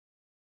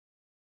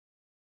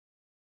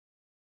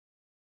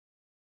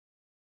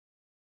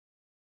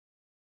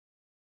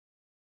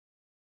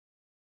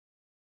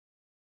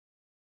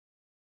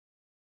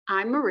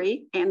I'm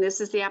Marie, and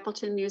this is the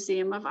Appleton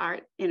Museum of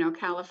Art in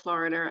Ocala,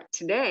 Florida.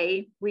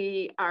 Today,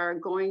 we are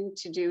going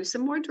to do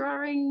some more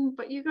drawing,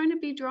 but you're going to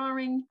be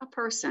drawing a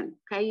person,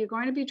 okay? You're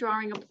going to be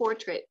drawing a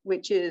portrait,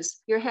 which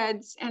is your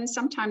heads and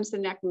sometimes the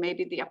neck,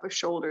 maybe the upper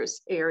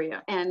shoulders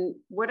area. And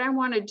what I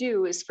want to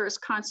do is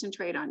first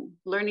concentrate on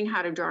learning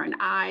how to draw an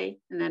eye,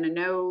 and then a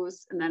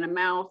nose, and then a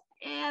mouth,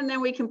 and then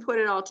we can put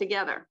it all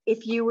together.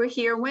 If you were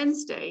here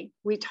Wednesday,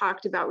 we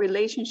talked about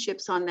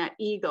relationships on that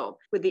eagle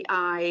with the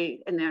eye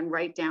and then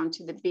right down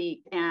to the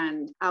beak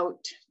and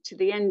out to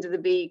the end of the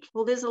beak.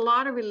 Well, there's a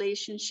lot of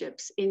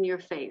relationships in your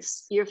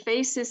face. Your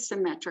face is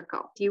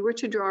symmetrical. If you were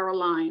to draw a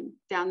line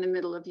down the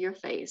middle of your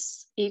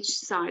face, each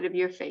side of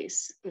your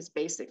face is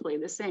basically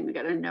the same. You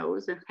got a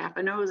nose, half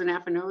a nose, and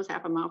half a nose,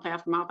 half a mouth,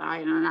 eye,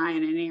 and an eye,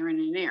 and an ear, and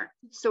an ear.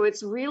 So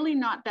it's really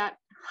not that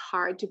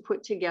hard to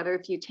put together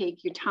if you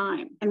take your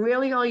time. And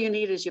really all you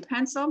need is your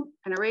pencil,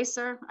 an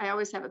eraser. I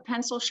always have a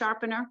pencil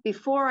sharpener.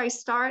 Before I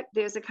start,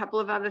 there's a couple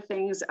of other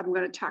things I'm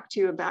going to talk to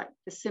you about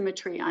the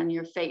symmetry on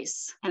your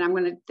face. And I'm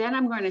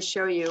going to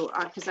show you,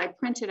 because I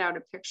printed out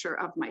a picture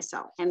of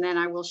myself, and then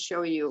I will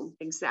show you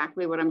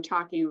exactly what I'm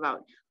talking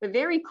about. But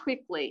very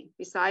quickly,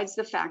 besides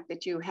the fact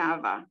that you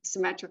have a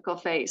symmetrical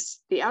face,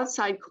 the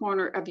outside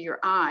corner of your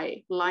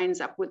eye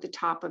lines up with the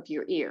top of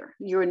your ear.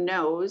 Your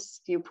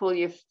nose, if you pull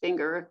your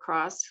finger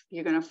across,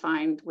 you're going to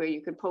find where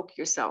you could poke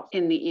yourself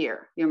in the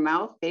ear. Your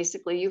mouth,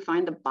 basically, you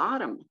find the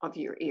bottom of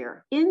your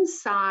ear.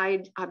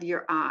 Inside of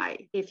your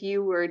eye, if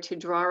you were to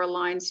draw a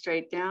line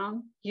straight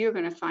down, you're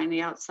going to find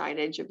the outside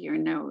edge of your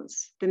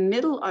nose. The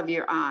middle of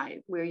your eye,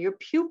 where your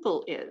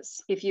pupil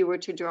is, if you were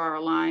to draw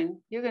a line,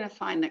 you're going to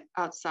find the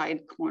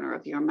outside corner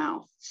of your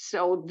mouth.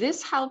 So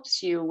this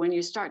helps you when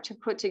you start to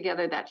put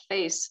together that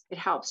face. It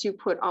helps you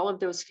put all of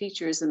those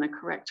features in the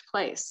correct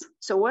place.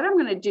 So what I'm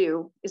going to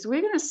do is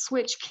we're going to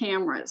switch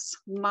cameras.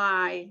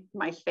 My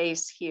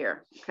face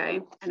here, okay?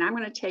 And I'm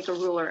going to take a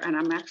ruler and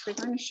I'm actually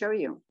going to show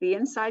you the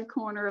inside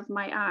corner of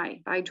my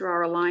eye. If I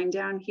draw a line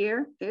down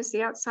here, there's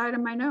the outside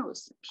of my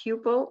nose.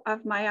 Pupil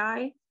of my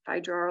eye. If I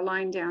draw a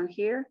line down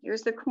here,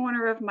 here's the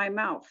corner of my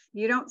mouth.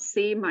 You don't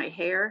see my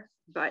hair,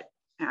 but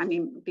I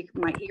mean,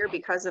 my ear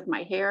because of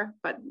my hair,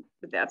 but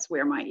that's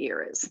where my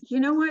ear is.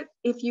 You know what?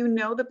 If you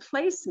know the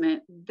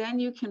placement, then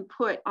you can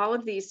put all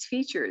of these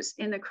features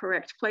in the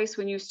correct place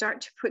when you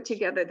start to put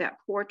together that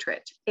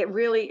portrait. It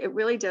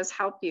really does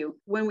help you.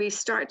 When we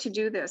start to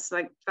do this,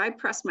 like if I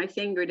press my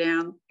finger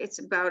down, it's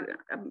about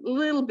a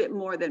little bit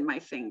more than my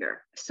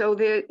finger. So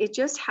it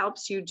just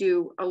helps you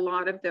do a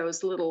lot of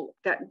those little,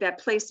 that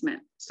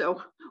placement.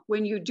 So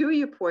when you do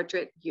your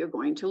portrait, you're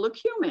going to look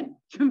human.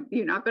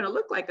 You're not going to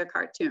look like a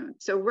cartoon.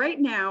 So right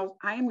now,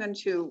 I am going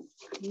to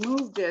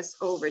move this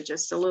over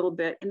just a little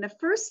bit. And the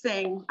first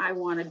thing I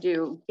want to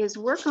do is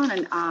work on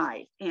an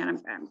eye.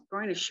 And I'm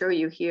going to show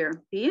you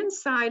here the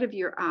inside of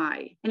your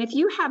eye. And if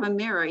you have a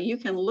mirror, you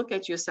can look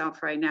at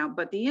yourself right now,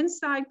 but the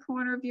inside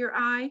corner of your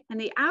eye and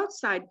the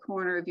outside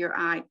corner of your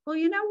eye, well,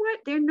 you know what?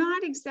 They're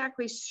not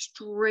exactly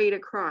straight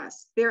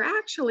across. They're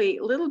actually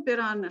a little bit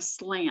on the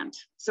slant.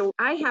 So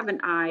I have an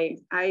eye.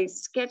 I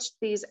sketched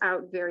these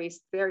out very,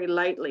 very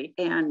lightly,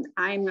 and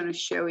I'm going to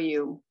show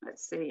you.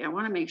 Let's see. I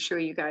want to make sure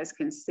you guys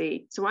can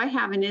see. So I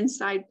have an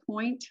inside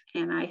point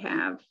and I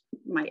have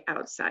my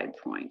outside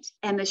point.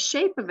 And the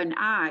shape of an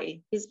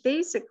eye is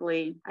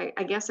basically,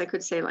 I guess I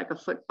could say like a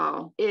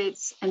football.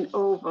 It's an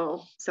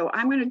oval. So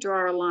I'm going to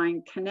draw a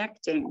line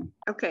connecting.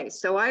 Okay,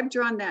 so I've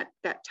drawn that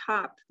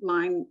top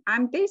line.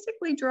 I'm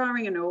basically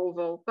drawing an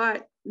oval,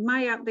 but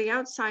the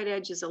outside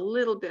edge is a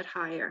little bit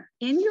higher.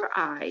 In your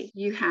eye,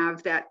 you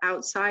have that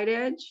outside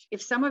edge.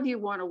 If some of you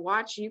want to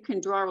watch, you can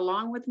draw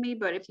along with me,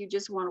 but if you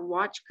just want to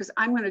watch, because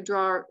I'm going to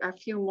draw a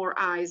few more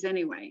eyes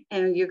anyway,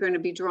 and you're going to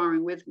be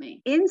drawing with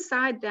me.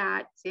 Inside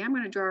that, see, I'm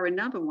going to draw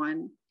another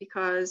one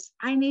because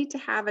I need to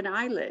have an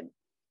eyelid.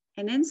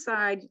 And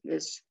inside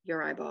is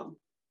your eyeball.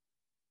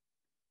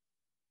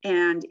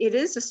 And it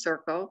is a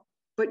circle,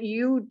 but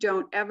you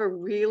don't ever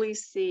really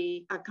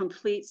see a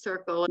complete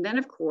circle. And then,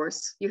 of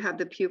course, you have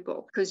the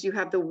pupil, because you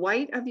have the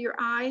white of your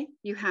eye,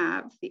 you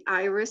have the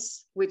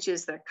iris, which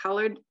is the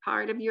colored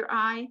part of your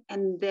eye,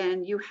 and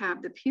then you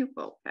have the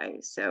pupil.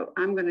 Okay, so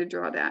I'm going to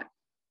draw that.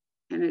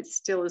 And it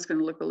still is going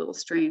to look a little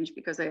strange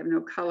because I have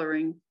no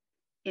coloring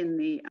in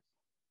the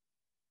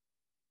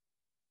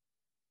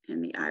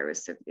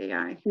iris of the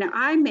eye. Now,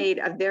 I made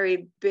a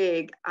very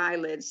big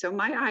eyelid, so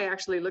my eye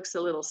actually looks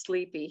a little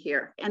sleepy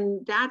here.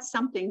 And that's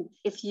something,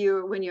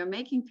 when you're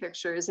making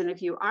pictures and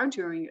if you are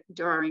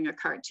drawing a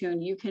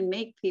cartoon, you can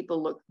make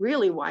people look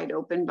really wide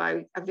open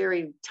by a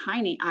very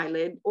tiny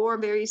eyelid, or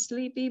very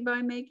sleepy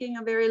by making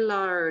a very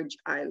large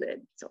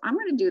eyelid. So I'm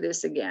going to do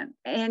this again.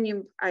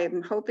 And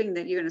I'm hoping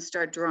that you're going to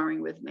start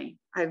drawing with me.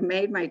 I've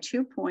made my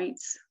 2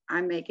 points.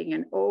 I'm making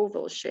an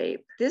oval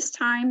shape. This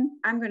time,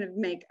 I'm going to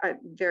make a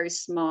very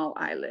small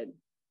eyelid.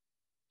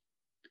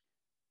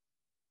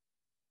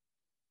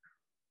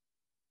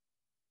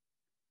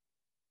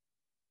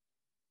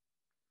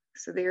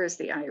 So there's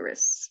the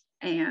iris.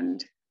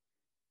 And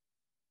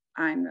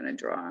I'm going to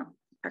draw,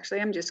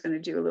 actually, I'm just going to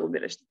do a little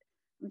bit of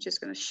I'm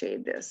just going to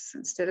shade this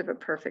instead of a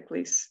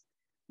perfectly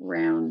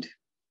round.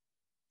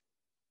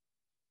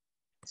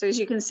 So as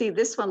you can see,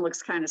 this one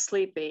looks kind of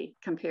sleepy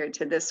compared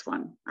to this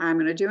one. I'm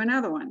going to do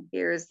another one.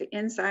 Here's the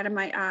inside of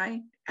my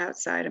eye,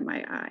 outside of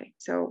my eye.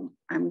 So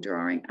I'm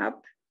drawing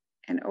up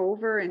and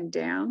over and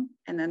down,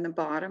 and then the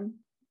bottom,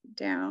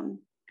 down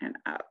and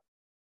up.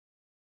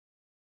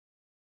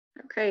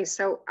 Okay,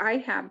 so I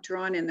have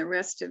drawn in the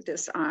rest of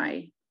this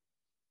eye.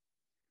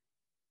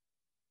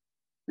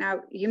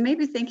 Now, you may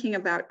be thinking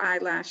about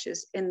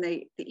eyelashes, and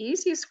the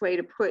easiest way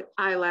to put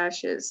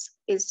eyelashes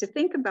is to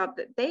think about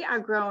that they are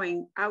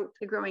growing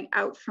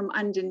out from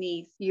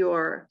underneath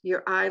your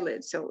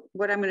eyelid. So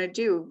what I'm going to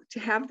do to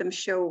have them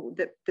show,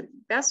 that the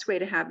best way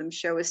to have them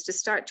show is to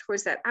start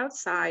towards that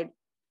outside.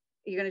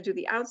 You're going to do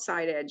the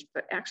outside edge,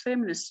 but actually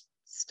I'm going to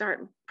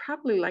start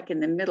probably like in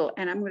the middle,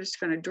 and I'm just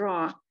going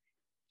to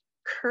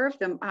curve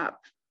them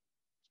up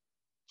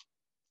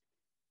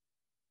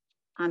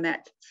on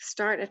that,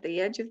 start at the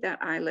edge of that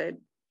eyelid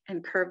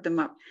and curve them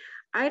up.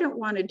 I don't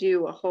want to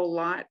do a whole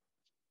lot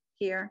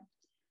here.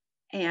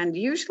 And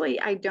usually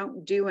I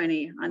don't do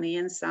any on the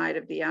inside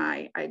of the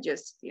eye. I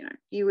just,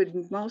 you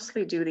would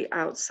mostly do the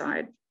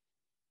outside,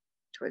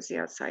 towards the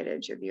outside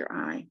edge of your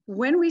eye.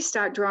 When we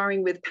start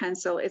drawing with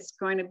pencil, it's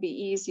going to be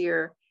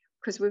easier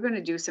because we're going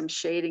to do some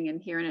shading in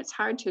here, and it's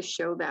hard to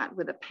show that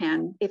with a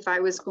pen. If I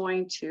was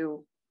going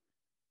to,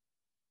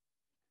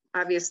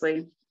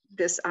 obviously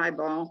this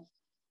eyeball,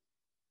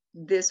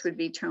 this would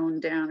be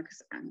toned down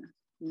because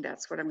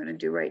that's what I'm going to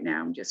do right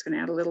now. I'm just going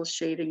to add a little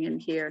shading in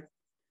here.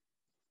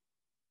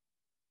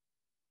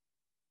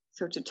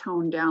 So to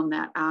tone down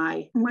that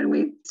eye. When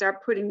we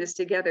start putting this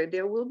together,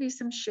 there will be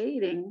some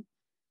shading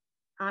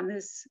on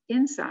this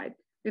inside.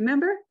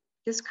 Remember,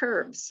 this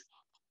curves.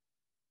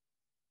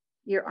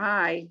 Your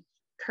eye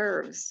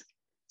curves.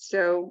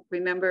 So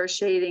remember,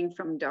 shading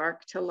from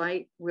dark to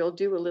light, we'll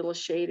do a little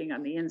shading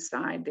on the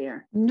inside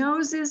there.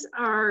 Noses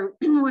are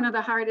one of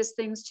the hardest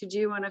things to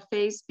do on a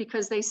face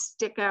because they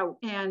stick out.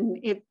 And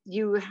if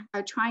you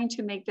are trying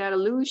to make that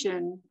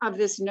illusion of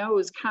this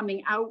nose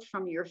coming out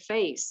from your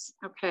face,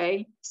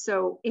 okay?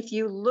 So if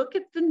you look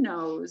at the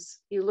nose,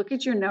 you look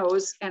at your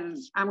nose, and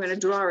I'm gonna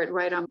draw it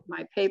right on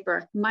my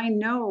paper. My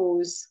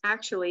nose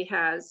actually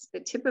has, the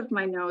tip of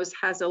my nose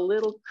has a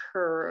little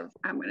curve.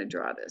 I'm gonna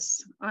draw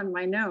this on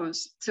my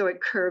nose. So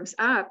it curves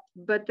up,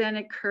 but then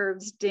it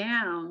curves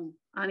down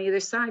on either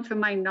side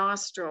from my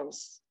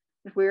nostrils,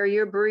 where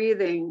you're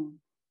breathing.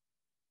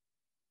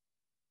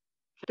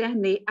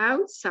 Then the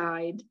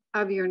outside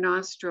of your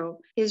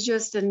nostril is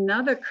just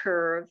another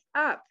curve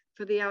up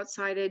for the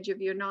outside edge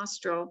of your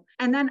nostril.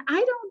 And then I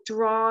don't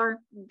draw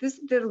this,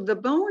 the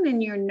bone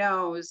in your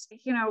nose.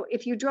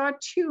 If you draw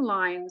two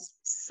lines,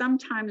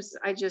 sometimes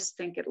I just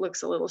think it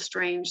looks a little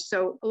strange.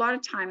 So a lot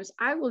of times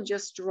I will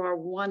just draw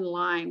one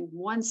line,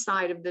 one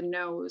side of the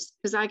nose,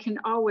 because I can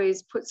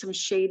always put some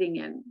shading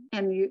in.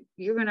 And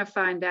you're going to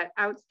find that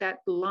that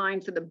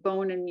line for the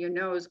bone in your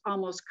nose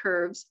almost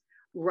curves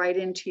right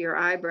into your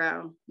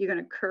eyebrow. You're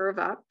going to curve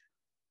up,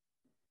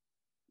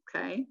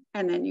 okay?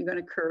 And then you're going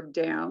to curve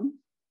down.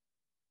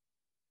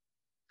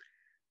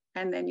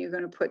 And then you're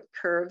going to put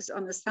curves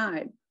on the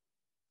side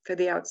for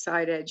the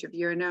outside edge of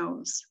your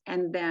nose.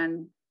 And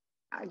then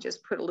I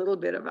just put a little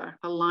bit of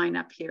a line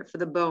up here for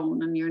the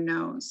bone on your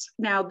nose.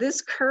 Now this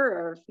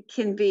curve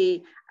can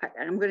be,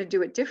 I'm going to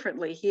do it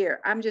differently here.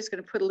 I'm just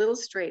going to put a little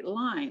straight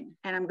line,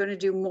 and I'm going to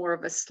do more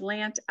of a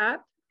slant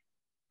up.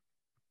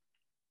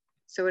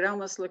 So it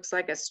almost looks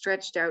like a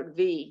stretched out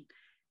V,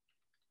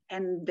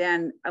 and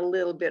then a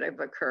little bit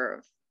of a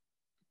curve,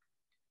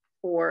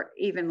 or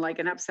even like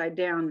an upside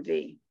down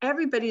V.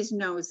 Everybody's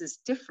nose is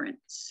different.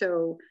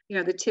 So,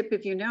 the tip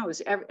of your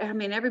nose,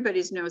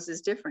 everybody's nose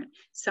is different.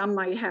 Some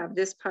might have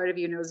this part of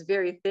your nose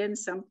very thin.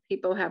 Some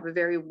people have a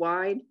very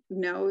wide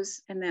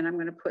nose. And then I'm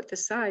going to put the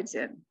sides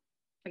in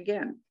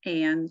again,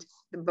 and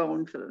the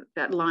bone for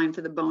that line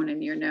for the bone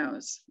in your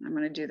nose. I'm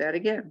going to do that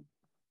again.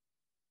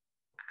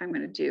 I'm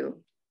going to do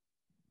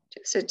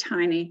just a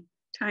tiny,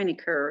 tiny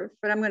curve,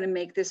 but I'm going to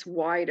make this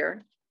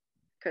wider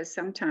because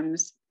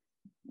sometimes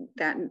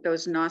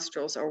those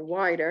nostrils are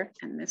wider,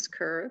 and this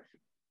curve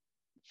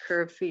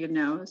for your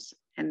nose,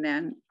 and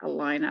then a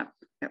line up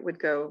that would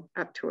go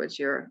up towards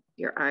your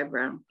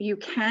eyebrow. You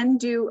can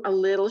do a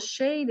little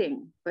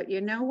shading, but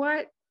you know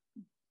what?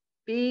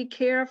 Be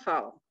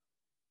careful.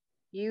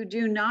 You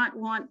do not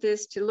want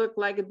this to look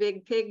like a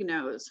big pig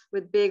nose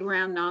with big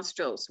round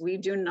nostrils. We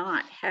do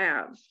not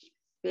have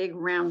big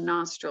round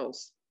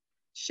nostrils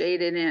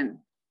shaded in.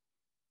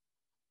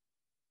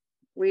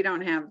 We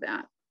don't have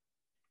that.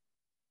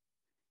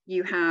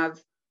 You have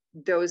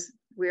those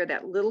where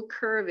that little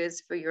curve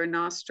is for your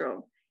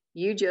nostril.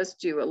 You just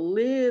do a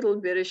little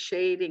bit of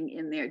shading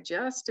in there,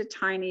 just a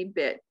tiny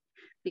bit,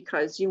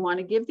 because you want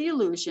to give the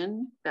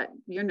illusion that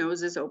your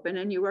nose is open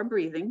and you are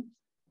breathing.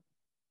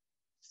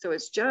 So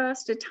it's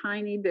just a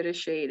tiny bit of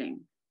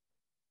shading.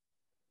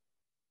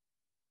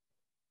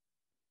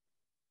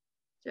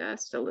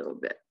 Just a little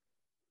bit.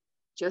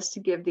 just to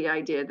give the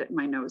idea that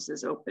my nose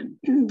is open.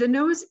 The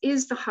nose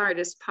is the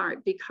hardest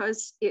part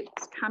because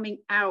it's coming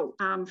out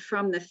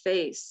from the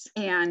face.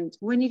 And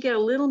when you get a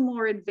little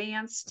more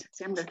advanced,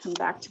 see, I'm going to come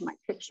back to my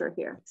picture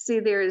here. See,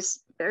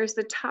 there's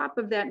the top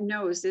of that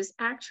nose. There's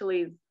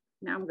actually,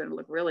 now I'm going to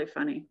look really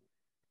funny.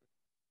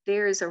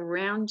 There's a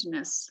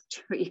roundness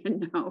to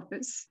your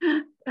nose.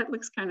 That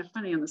looks kind of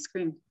funny on the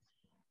screen.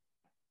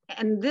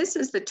 And this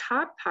is the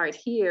top part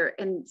here.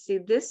 And see,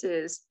 this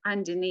is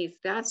underneath.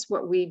 That's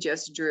what we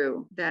just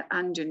drew, that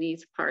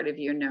underneath part of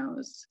your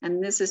nose.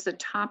 And this is the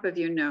top of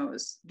your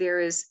nose.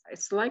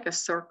 It's like a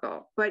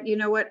circle. But you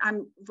know what?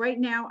 Right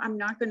now, I'm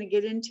not going to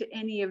get into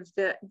any of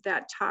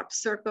that top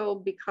circle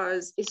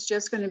because it's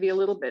just going to be a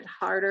little bit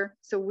harder.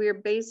 So we're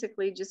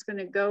basically just going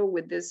to go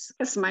with this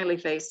a smiley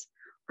face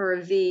or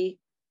a V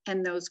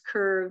and those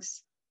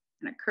curves.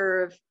 And a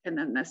curve, and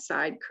then the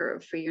side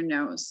curve for your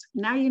nose.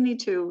 Now you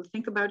need to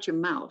think about your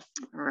mouth,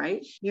 all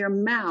right? Your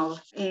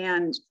mouth,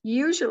 and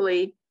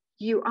usually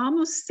you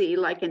almost see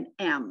like an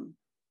M.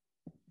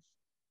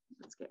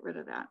 Let's get rid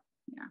of that,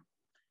 yeah.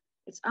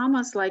 It's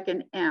almost like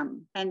an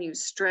M, and you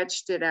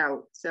stretched it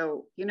out.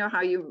 So you know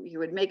how you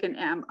would make an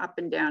M up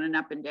and down and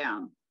up and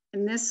down.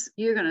 And this,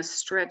 you're gonna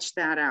stretch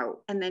that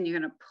out, and then you're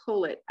gonna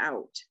pull it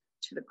out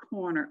to the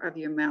corner of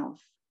your mouth.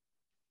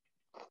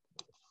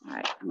 All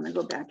right, I'm gonna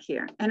go back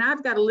here. And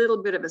I've got a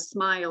little bit of a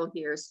smile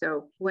here.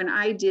 So when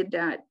I did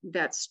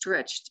that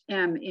stretched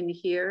M in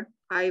here,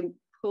 I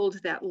pulled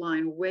that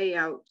line way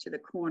out to the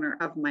corner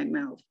of my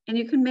mouth. And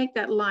you can make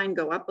that line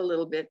go up a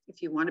little bit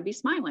if you wanna be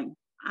smiling.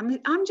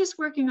 I'm just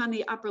working on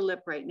the upper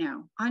lip right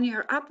now. On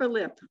your upper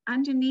lip,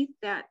 underneath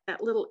that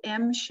little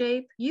M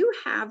shape, you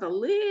have a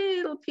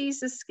little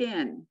piece of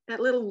skin, that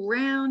little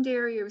round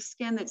area of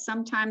skin that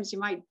sometimes you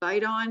might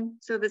bite on.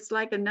 So that's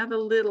like another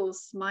little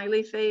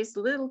smiley face,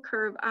 little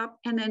curve up.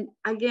 And then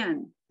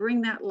again,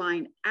 bring that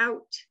line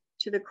out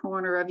to the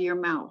corner of your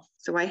mouth.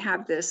 So I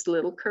have this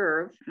little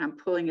curve and I'm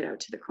pulling it out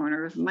to the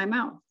corner of my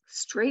mouth.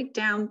 Straight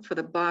down for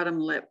the bottom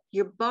lip.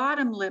 Your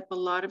bottom lip, a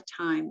lot of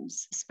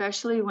times,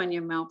 especially when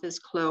your mouth is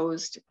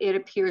closed, it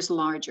appears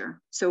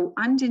larger. So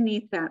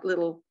underneath that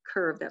little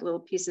curve, that little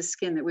piece of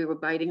skin that we were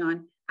biting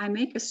on, I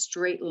make a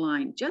straight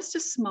line, just a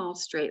small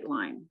straight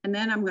line. And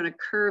then I'm going to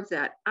curve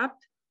that up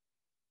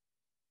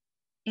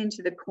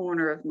into the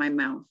corner of my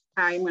mouth.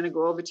 I'm going to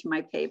go over to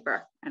my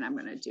paper and I'm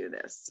going to do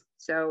this.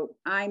 So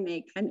I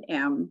make an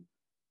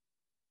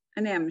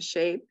M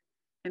shape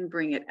and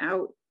bring it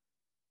out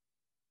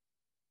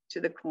to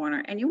the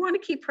corner. And you want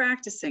to keep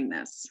practicing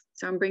this.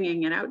 So I'm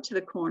bringing it out to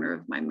the corner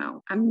of my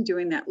mouth. I'm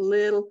doing that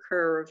little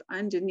curve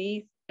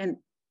underneath and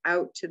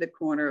out to the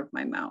corner of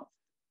my mouth.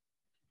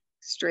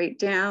 Straight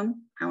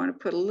down. I want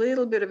to put a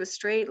little bit of a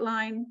straight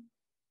line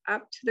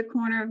up to the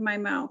corner of my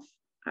mouth,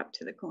 up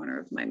to the corner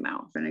of my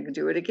mouth. I'm going to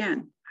do it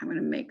again. I'm going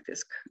to make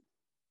this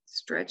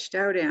stretched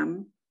out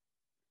M.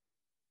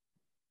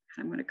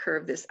 I'm going to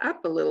curve this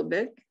up a little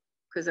bit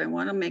because I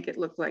want to make it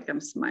look like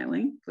I'm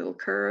smiling. Little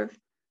curve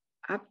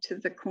up to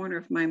the corner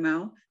of my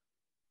mouth.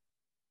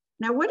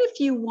 Now, what if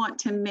you want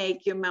to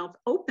make your mouth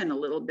open a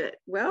little bit?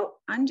 Well,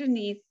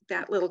 underneath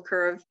that little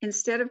curve,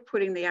 instead of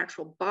putting the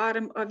actual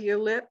bottom of your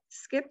lip,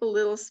 skip a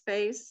little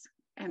space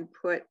and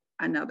put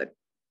another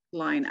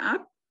line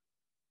up.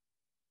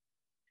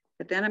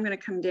 But then I'm going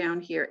to come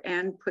down here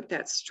and put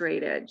that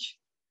straight edge.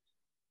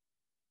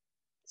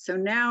 So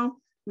now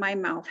my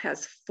mouth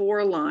has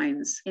 4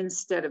 lines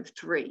instead of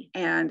 3.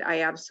 And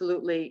I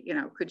absolutely,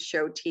 could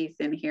show teeth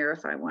in here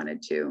if I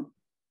wanted to.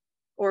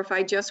 Or if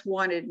I just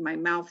wanted my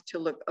mouth to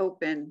look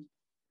open.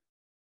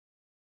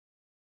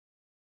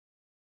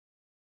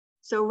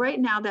 So right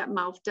now that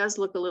mouth does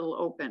look a little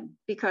open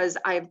because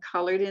I've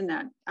colored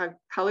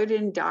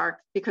in dark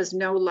because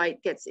no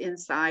light gets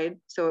inside.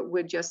 So it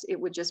would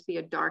just be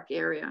a dark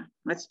area.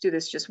 Let's do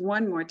this just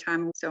one more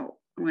time. So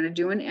I'm going to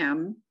do an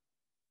M.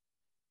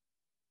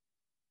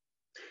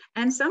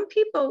 And some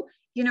people,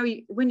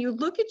 when you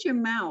look at your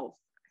mouth,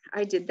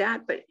 I did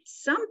that, but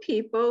some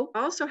people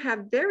also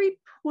have very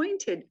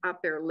pointed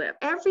upper lip.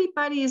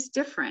 Everybody is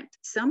different.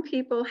 Some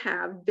people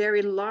have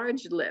very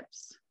large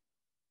lips,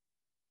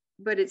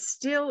 but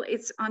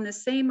it's on the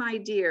same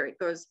idea. It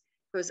goes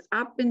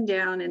up and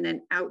down and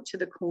then out to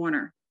the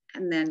corner.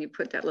 And then you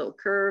put that little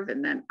curve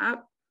and then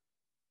up,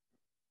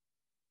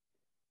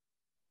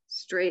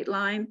 straight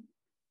line.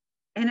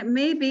 And it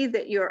may be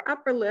that your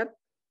upper lip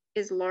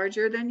is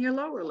larger than your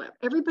lower lip.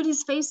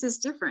 Everybody's face is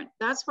different.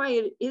 That's why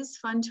it is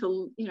fun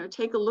to,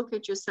 take a look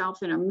at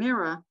yourself in a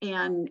mirror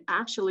and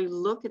actually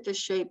look at the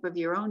shape of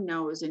your own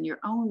nose and your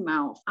own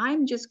mouth.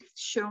 I'm just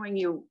showing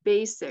you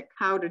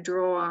how to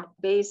draw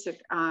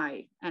basic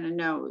eye. and a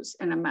nose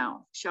and a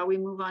mouth. Shall we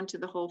move on to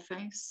the whole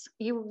face?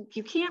 You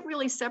can't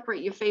really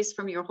separate your face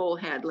from your whole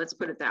head. Let's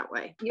put it that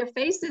way. Your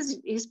face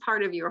is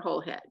part of your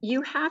whole head.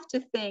 You have to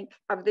think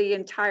of the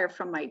entire,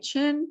 from my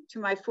chin to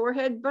my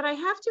forehead, but I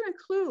have to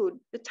include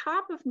the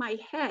top of my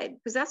head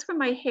because that's where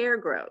my hair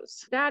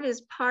grows. That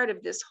is part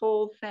of this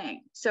whole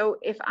thing. So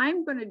if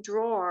I'm going to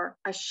draw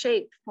a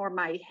shape for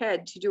my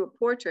head to do a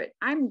portrait,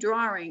 I'm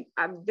drawing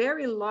a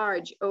very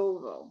large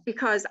oval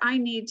because I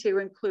need to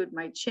include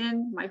my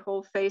chin, my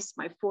whole face,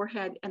 my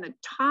forehead, and the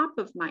top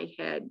of my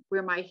head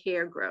where my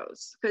hair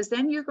grows. Because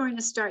then you're going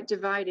to start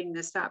dividing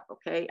this up,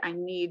 okay?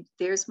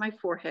 There's my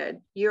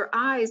forehead. Your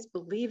eyes,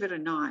 believe it or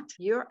not,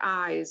 your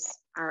eyes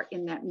are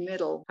in that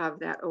middle of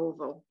that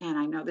oval. And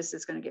I know this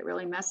is going to get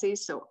really messy,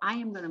 so I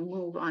am going to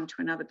move on to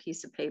another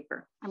piece of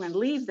paper. I'm going to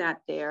leave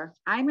that there.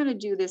 I'm going to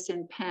do this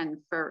in pen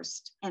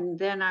first, and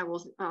then I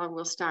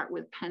will start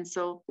with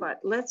pencil. But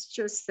let's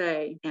just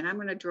say, and I'm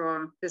going to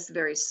draw this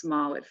very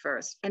small at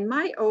first. And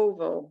my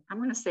oval, I'm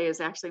going to say,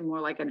 is actually more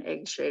like an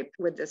egg shape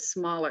with the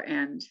smaller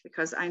end,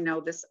 because I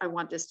know this, I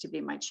want this to be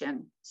my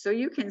chin. So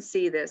you can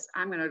see this.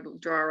 I'm going to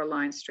draw a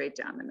line straight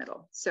down the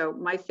middle. So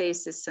my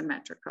face is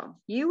symmetrical.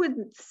 You would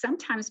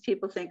sometimes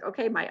people think,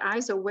 okay, my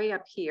eyes are way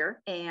up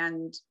here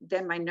and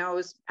then my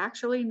nose.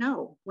 Actually,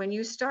 no. When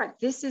you start,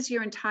 this is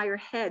your entire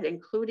head,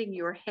 including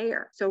your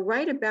hair. So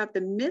right about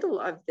the middle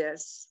of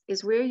this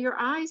is where your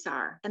eyes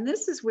are. And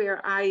this is where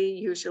I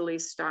usually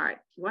start.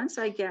 Once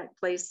I get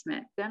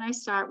placement, then I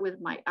start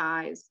with my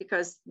eyes,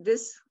 because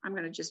this, I'm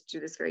going to just do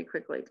this very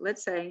quickly.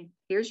 Let's say,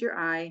 here's your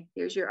eye,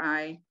 here's your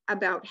eye.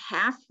 About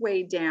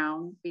halfway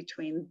down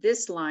between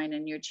this line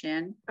and your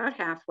chin, about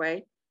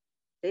halfway,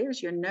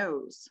 there's your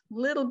nose, a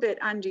little bit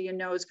under your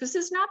nose, because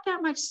there's not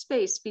that much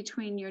space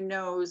between your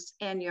nose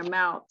and your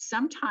mouth.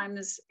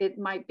 Sometimes it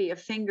might be a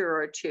finger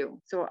or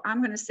two. So I'm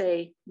going to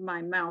say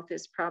my mouth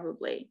is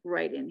probably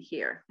right in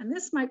here. And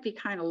this might be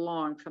kind of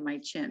long for my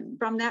chin.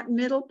 From that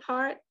middle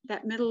part,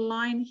 that middle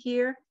line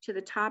here to the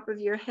top of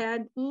your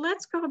head,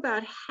 let's go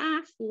about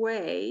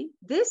halfway.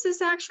 This is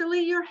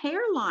actually your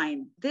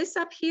hairline. This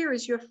up here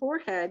is your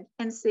forehead.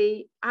 And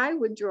see, I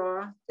would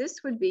draw,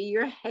 this would be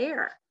your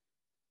hair.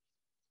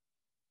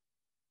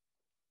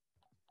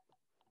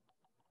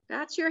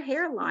 That's your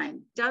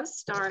hairline. Does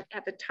start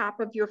at the top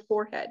of your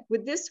forehead.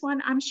 With this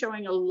one, I'm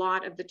showing a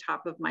lot of the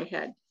top of my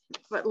head.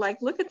 But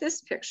like, look at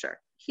this picture.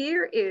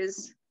 Here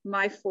is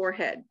my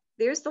forehead.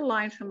 There's the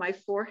line for my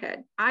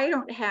forehead. I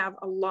don't have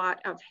a lot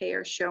of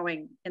hair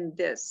showing in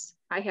this.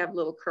 I have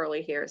little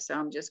curly hair, so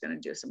I'm just going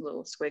to do some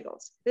little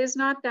squiggles. There's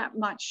not that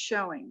much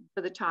showing for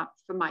the top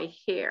for my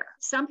hair.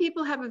 Some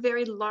people have a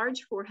very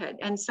large forehead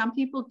and some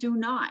people do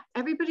not.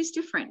 Everybody's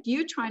different.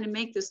 You're trying to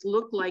make this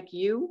look like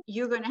you.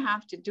 You're going to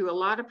have to do a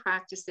lot of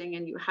practicing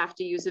and you have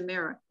to use a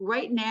mirror.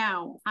 Right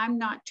now, I'm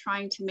not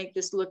trying to make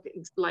this look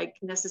like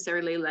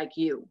necessarily like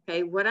you.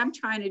 Okay. What I'm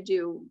trying to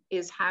do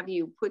is have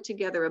you put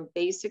together a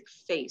basic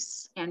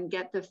face and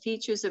get the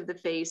features of the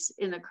face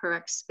in the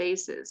correct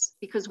spaces.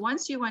 Because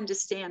once you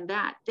understand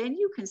that, then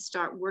you can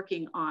start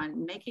working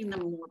on making them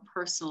more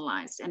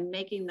personalized and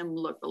making them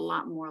look a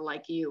lot more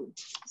like you.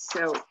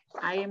 So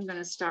I am going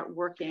to start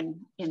working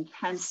in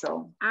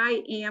pencil.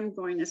 I am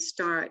going to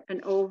start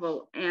an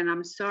oval, and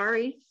I'm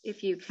sorry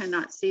if you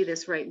cannot see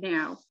this right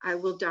now. I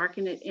will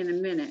darken it in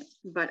a minute,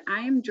 but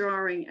I am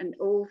drawing an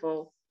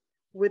oval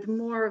with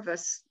more of a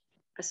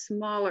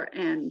smaller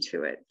end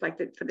to it, like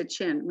for the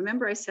chin.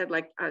 Remember I said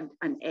like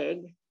an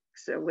egg?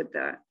 So with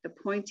the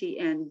pointy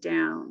end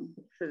down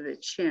for the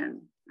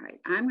chin. All right,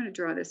 I'm going to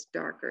draw this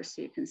darker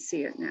so you can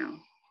see it now.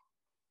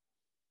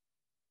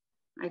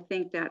 I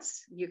think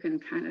that's, you can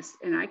kind of,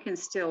 and I can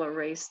still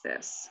erase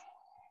this.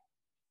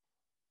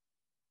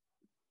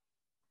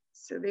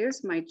 So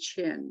there's my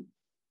chin.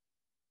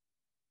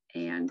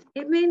 And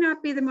it may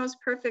not be the most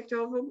perfect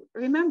oval.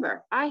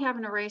 Remember, I have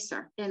an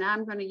eraser and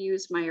I'm going to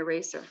use my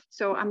eraser.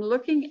 So I'm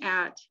looking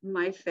at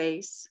my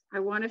face.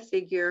 I want to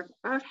figure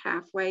about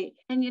halfway.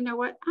 And you know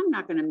what? I'm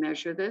not going to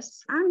measure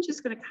this. I'm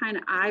just going to kind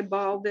of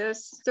eyeball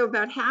this. So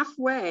about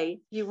halfway,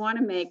 you want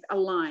to make a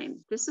line.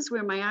 This is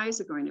where my eyes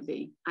are going to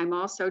be. I'm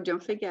also,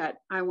 don't forget,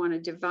 I want to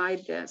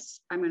divide this.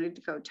 I'm going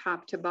to go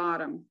top to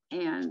bottom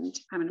and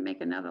I'm going to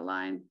make another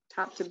line,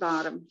 top to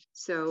bottom.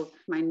 So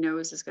my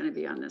nose is going to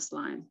be on this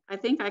line. I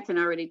think I can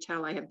already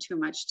tell I have too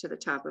much to the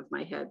top of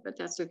my head, but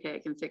that's okay. I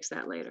can fix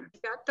that later.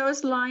 Got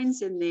those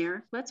lines in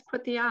there. Let's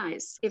put the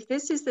eyes. If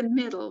this is the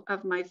middle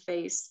of my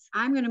face,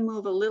 I'm going to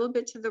move a little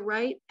bit to the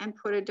right and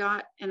put a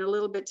dot, and a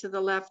little bit to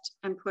the left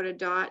and put a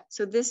dot.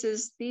 So this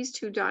is these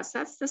two dots.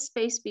 That's the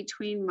space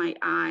between my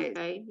eyes.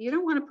 Okay? You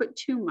don't want to put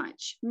too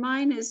much.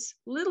 Mine is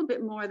a little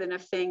bit more than a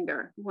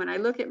finger. When I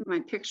look at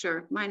my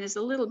picture, mine is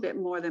a little bit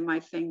more than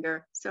my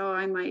finger. So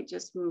I might might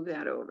just move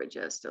that over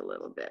just a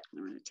little bit.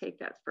 I'm going to take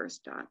that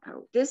first dot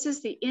out. This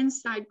is the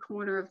inside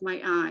corner of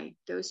my eye,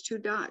 those two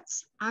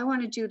dots. I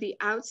want to do the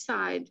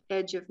outside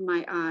edge of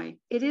my eye.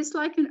 It is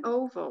like an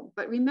oval,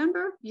 but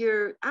remember,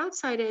 your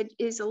outside edge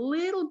is a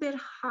little bit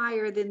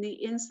higher than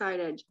the inside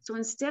edge. So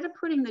instead of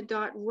putting the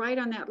dot right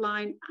on that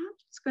line, I'm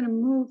just going to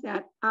move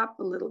that up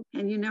a little.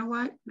 And you know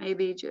what?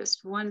 Maybe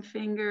just one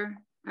finger.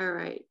 All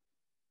right.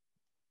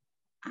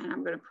 And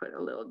I'm going to put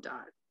a little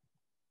dot.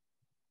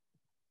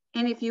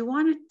 And if you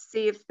want to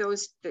see if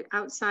the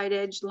outside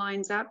edge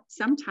lines up,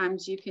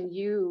 sometimes you can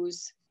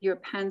use your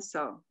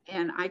pencil.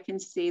 And I can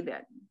see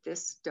that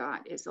this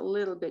dot is a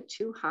little bit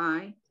too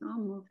high. So I'll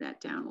move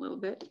that down a little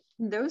bit.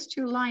 And those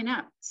two line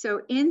up.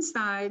 So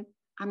inside,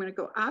 I'm going to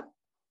go up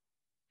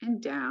and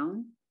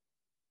down,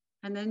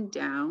 and then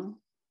down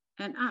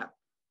and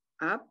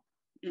up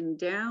and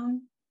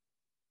down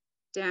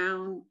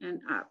and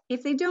up.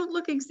 If they don't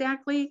look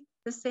exactly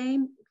the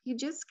same, you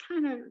just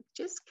kind of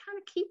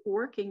keep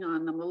working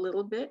on them a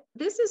little bit.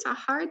 This is a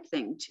hard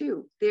thing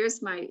too.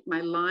 There's my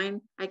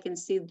line. I can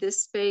see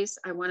this space.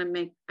 I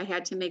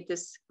had to make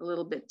this a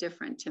little bit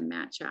different to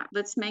match up.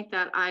 Let's make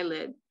that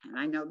eyelid. And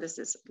I know this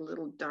is a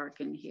little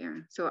dark in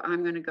here. So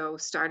I'm going to go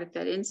start at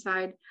that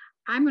inside.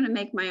 I'm going to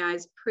make my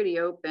eyes pretty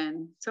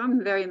open. So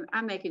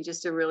I'm making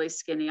just a really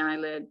skinny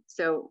eyelid.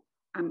 So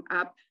I'm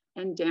up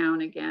and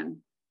down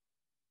again.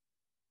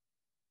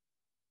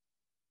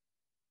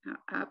 Now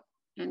up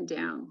and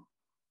down.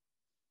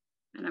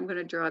 And I'm going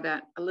to draw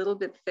that a little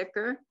bit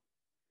thicker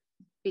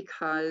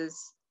because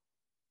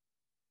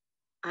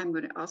I'm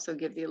going to also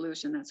give the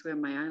illusion that's where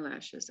my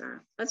eyelashes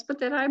are. Let's put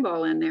that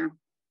eyeball in there.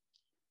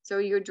 So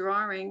you're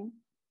drawing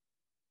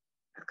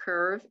a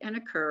curve and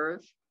a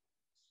curve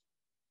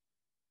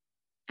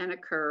and a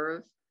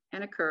curve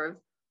and a curve.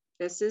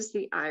 This is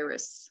the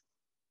iris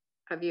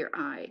of your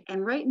eye.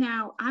 And right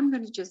now I'm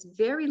going to just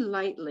very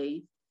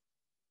lightly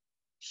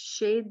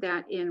shade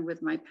that in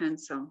with my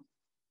pencil.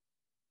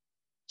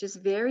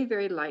 Just very,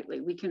 very lightly.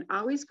 We can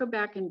always go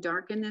back and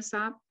darken this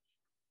up,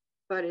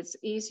 but it's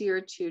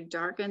easier to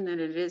darken than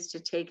it is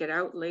to take it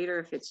out later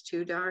if it's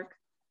too dark.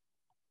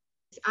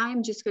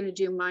 I'm just going to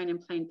do mine in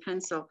plain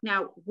pencil.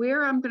 Now,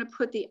 where I'm going to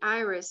put the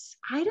iris,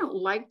 I don't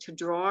like to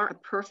draw a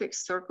perfect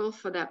circle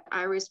for that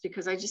iris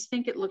because I just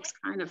think it looks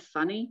kind of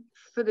funny.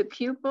 For the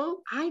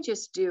pupil, I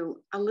just do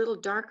a little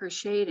darker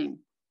shading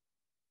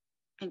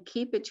and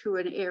keep it to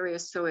an area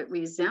so it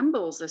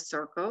resembles a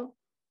circle.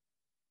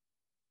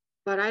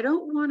 But I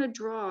don't want to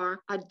draw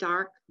a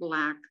dark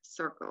black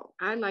circle.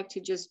 I like to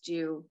just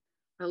do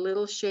a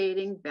little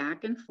shading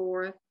back and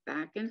forth,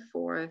 back and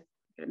forth.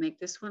 I'm going to make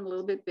this one a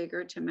little bit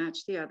bigger to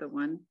match the other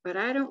one. But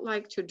I don't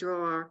like to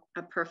draw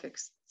a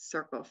perfect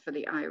circle for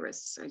the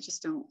iris. I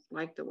just don't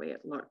like the way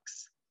it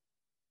looks.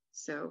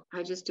 So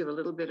I just do a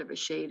little bit of a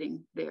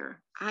shading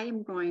there. I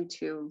am going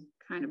to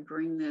kind of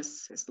bring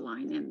this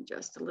line in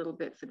just a little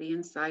bit for the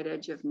inside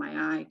edge of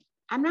my eye.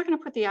 I'm not going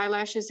to put the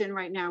eyelashes in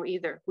right now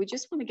either. We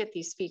just want to get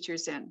these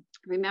features in.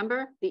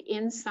 Remember the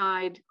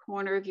inside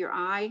corner of your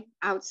eye,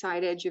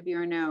 outside edge of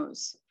your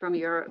nose, from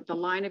the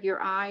line of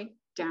your eye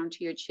down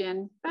to your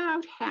chin,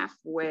 about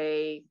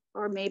halfway,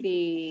 or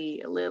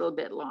maybe a little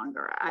bit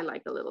longer. I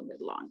like a little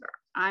bit longer.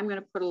 I'm going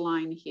to put a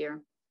line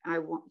here.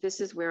 This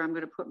is where I'm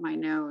going to put my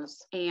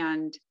nose,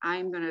 and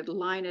I'm going to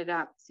line it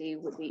up. See,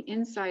 with the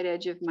inside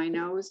edge of my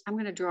nose, I'm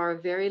going to draw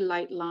a very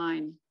light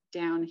line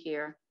down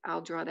here.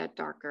 I'll draw that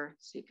darker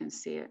so you can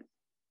see it.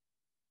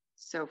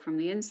 So from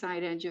the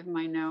inside edge of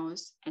my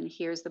nose, and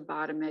here's the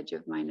bottom edge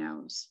of my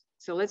nose.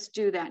 So let's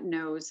do that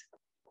nose.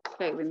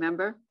 Okay,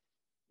 remember,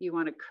 you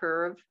want to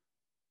curve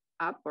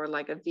up or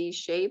like a V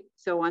shape.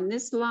 So on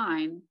this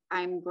line,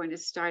 I'm going to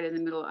start in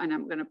the middle and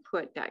I'm going to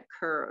put that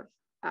curve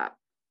up.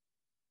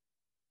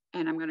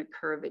 And I'm going to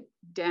curve it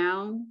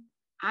down.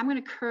 I'm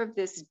going to curve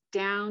this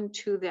down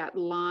to that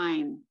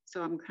line.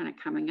 So I'm kind of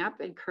coming up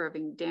and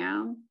curving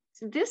down.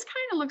 So this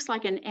kind of looks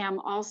like an M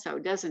also,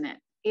 doesn't it?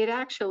 It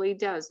actually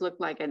does look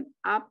like an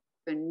up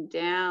and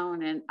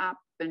down and up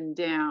and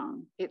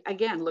down. It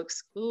again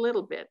looks a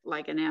little bit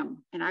like an M,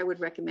 and I would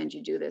recommend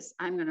you do this.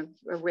 I'm going to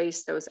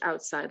erase those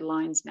outside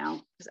lines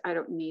now because I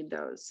don't need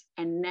those.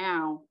 And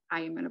now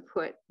I am going to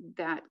put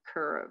that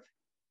curve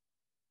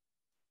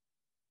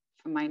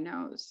for my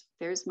nose.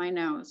 There's my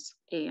nose,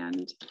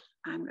 and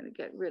I'm going to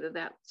get rid of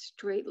that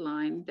straight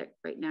line that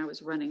right now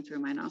is running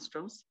through my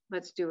nostrils.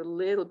 Let's do a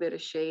little bit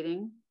of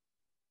shading.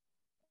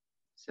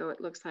 So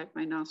it looks like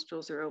my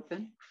nostrils are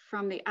open.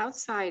 From the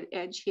outside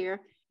edge here,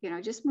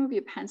 just move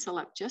your pencil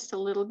up just a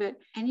little bit,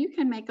 and you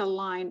can make a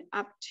line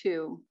up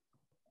to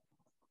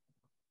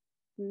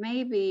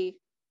maybe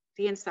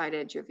the inside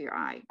edge of your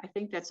eye. I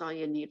think that's all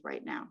you need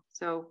right now.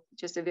 So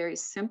just a very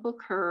simple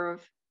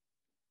curve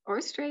or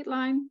a straight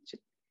line,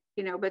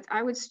 but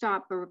I would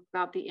stop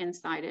about the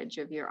inside edge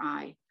of your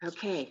eye.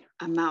 Okay,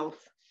 a mouth.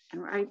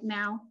 And right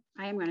now,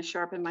 I am going to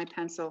sharpen my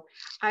pencil.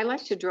 I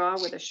like to draw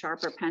with a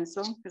sharper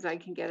pencil because I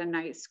can get a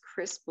nice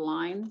crisp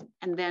line.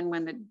 And then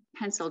when the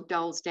pencil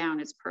dulls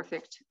down, it's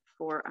perfect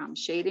for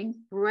shading.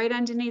 Right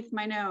underneath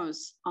my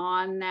nose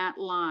on that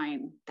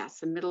line, that's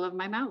the middle of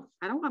my mouth.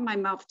 I don't want my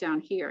mouth down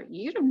here.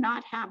 You do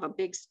not have a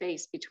big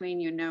space between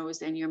your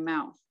nose and your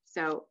mouth.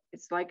 So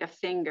it's like a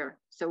finger.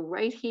 So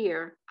right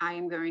here, I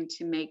am going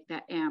to make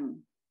that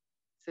M.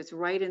 So it's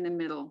right in the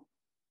middle.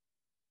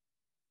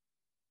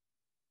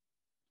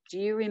 Do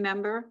you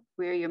remember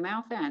where your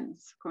mouth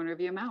ends? Corner of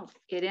your mouth.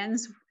 It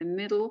ends in the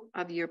middle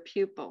of your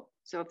pupil.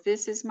 So if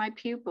this is my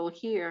pupil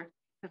here,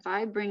 if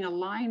I bring a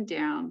line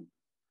down,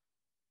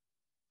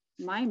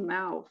 my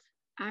mouth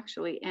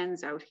actually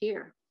ends out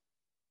here.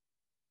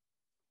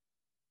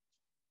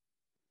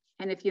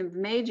 And if you've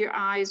made your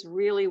eyes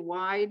really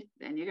wide,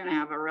 then you're gonna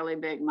have a really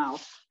big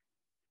mouth.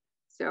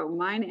 So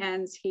mine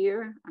ends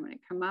here. I'm gonna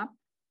come up,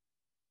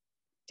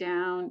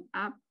 down,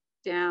 up,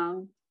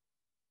 down,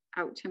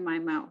 out to my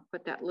mouth.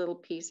 Put that little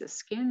piece of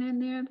skin in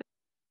there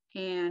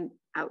and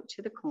out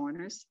to the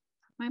corners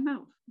of my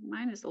mouth.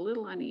 Mine is a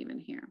little uneven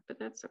here, but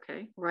that's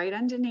okay. Right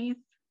underneath,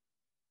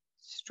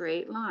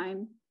 straight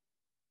line,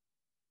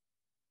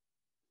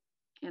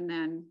 and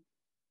then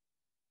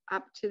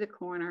up to the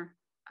corner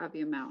of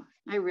your mouth.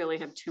 I really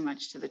have too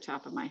much to the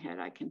top of my head,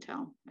 I can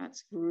tell.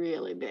 That's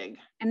really big.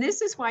 And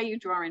this is why you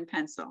draw in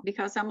pencil,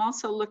 because I'm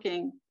also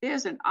looking,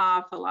 there's an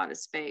awful lot of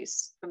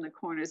space from the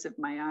corners of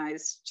my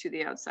eyes to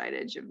the outside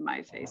edge of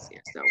my face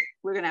here. So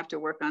we're gonna have to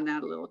work on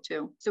that a little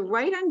too. So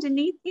right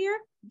underneath here,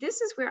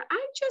 this is where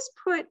I just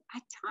put a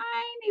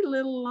tiny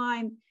little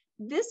line.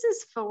 This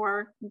is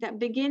for that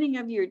beginning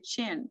of your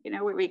chin, you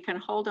know, where we can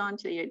hold on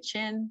to your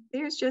chin.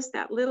 There's just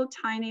that little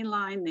tiny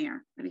line there.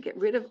 I'm gonna get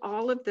rid of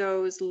all of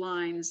those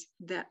lines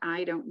that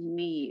I don't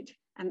need.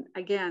 And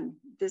again,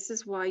 this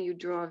is why you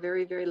draw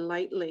very, very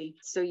lightly,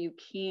 so you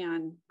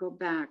can go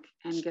back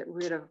and get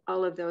rid of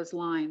all of those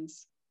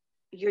lines.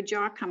 Your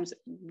jaw comes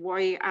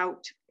way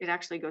out. It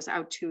actually goes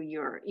out to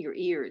your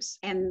ears.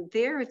 And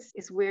there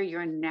is where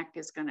your neck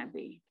is going to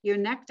be. Your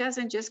neck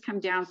doesn't just come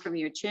down from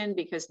your chin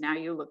because now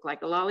you look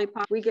like a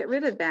lollipop. We get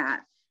rid of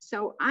that.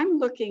 So I'm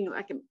looking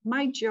like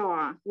my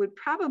jaw would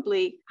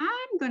probably,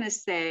 I'm going to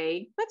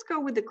say, let's go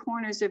with the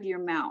corners of your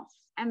mouth.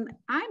 And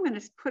I'm going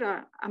to put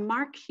a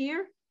mark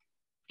here.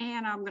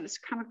 And I'm going to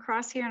come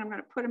across here and I'm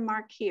going to put a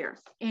mark here.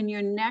 And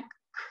your neck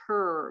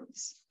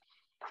curves.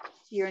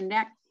 Your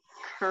neck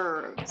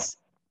curves.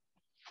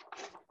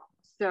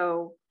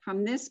 So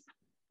from this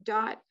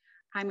dot,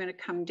 I'm going to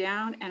come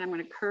down and I'm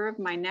going to curve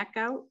my neck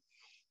out.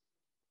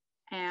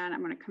 And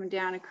I'm going to come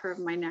down and curve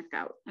my neck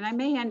out. And I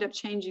may end up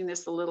changing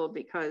this a little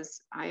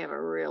because I have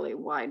a really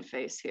wide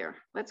face here.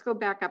 Let's go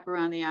back up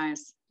around the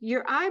eyes.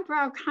 Your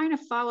eyebrow kind of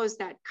follows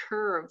that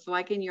curve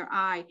like in your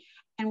eye.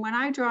 And when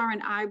I draw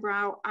an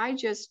eyebrow, I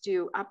just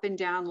do up and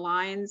down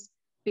lines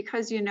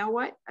because you know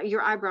what?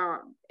 Your eyebrow,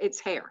 it's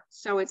hair.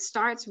 So it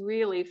starts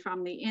really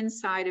from the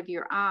inside of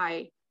your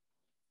eye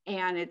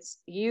and it's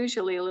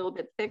usually a little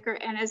bit thicker.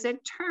 And as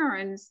it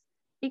turns,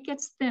 it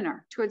gets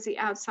thinner towards the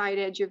outside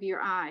edge of your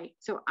eye.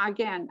 So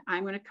again,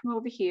 I'm going to come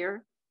over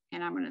here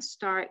and I'm going to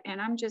start and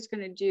I'm just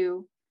going to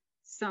do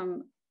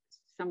some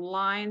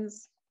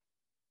lines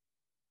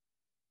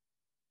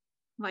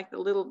like the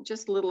little,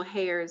 just little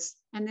hairs.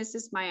 And this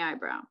is my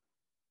eyebrow.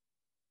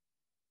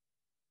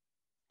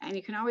 And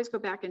you can always go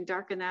back and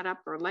darken that up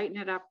or lighten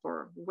it up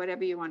or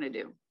whatever you want to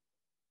do.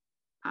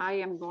 I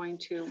am going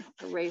to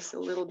erase a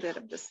little bit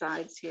of the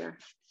sides here.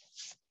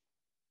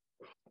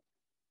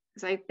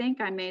 Because I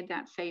think I made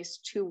that face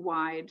too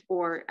wide,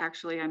 or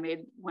actually I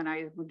made, when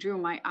I drew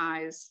my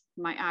eyes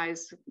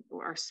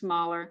are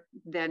smaller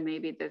than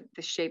maybe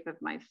the shape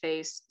of my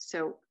face.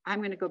 So I'm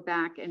going to go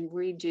back and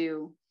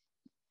redo,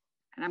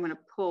 and I'm going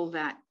to pull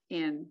that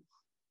in,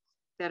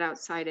 that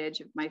outside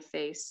edge of my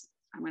face.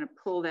 I'm going to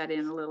pull that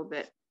in a little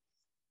bit.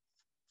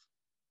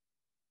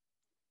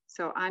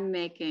 So I'm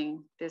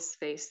making this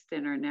face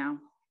thinner now.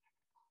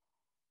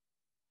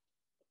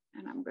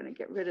 And I'm going to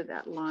get rid of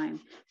that line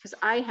because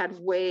I had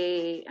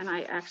way, and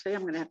I'm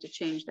going to have to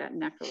change that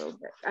neck a little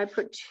bit. I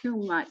put too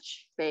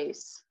much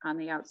face on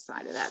the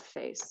outside of that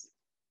face.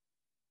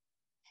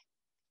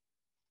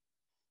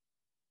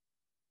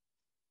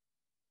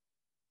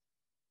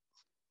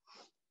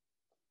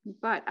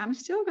 But I'm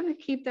still going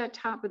to keep that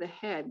top of the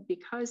head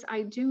because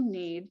I do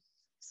need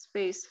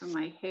space for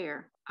my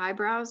hair.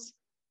 Eyebrows,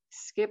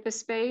 skip a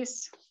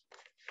space.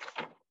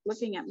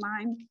 Looking at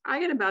mine, I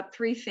get about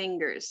 3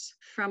 fingers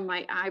from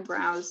my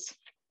eyebrows.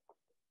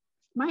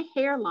 My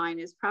hairline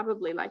is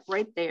probably like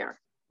right there.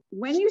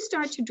 When you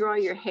start to draw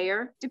your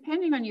hair,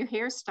 depending on your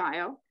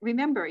hairstyle,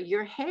 remember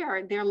your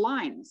hair, they're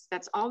lines.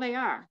 That's all they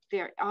are.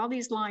 They're all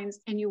these lines,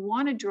 and you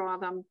want to draw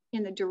them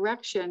in the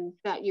direction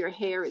that your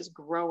hair is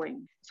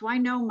growing. So I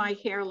know my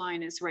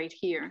hairline is right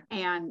here,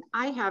 and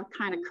I have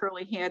kind of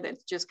curly hair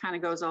that just kind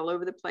of goes all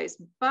over the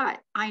place, but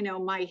I know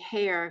my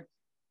hair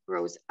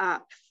grows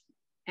up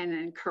and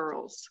then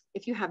curls.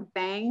 If you have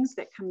bangs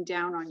that come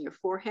down on your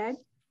forehead,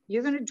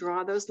 you're going to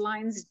draw those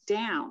lines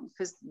down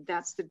because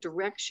that's the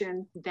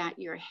direction that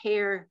your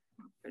hair,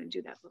 I'm going to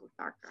do that a little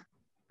darker.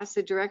 That's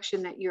the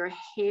direction that your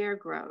hair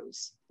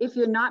grows. If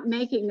you're not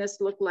making this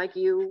look like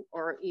you,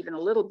 or even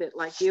a little bit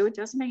like you, it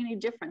doesn't make any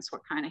difference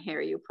what kind of hair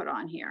you put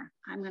on here.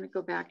 I'm going to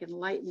go back and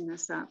lighten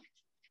this up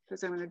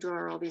because I'm going to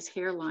draw all these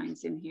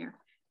hairlines in here.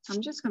 So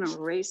I'm just going to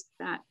erase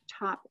that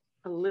top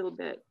a little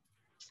bit.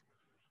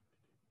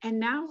 And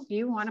now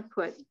you want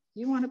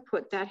to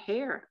put that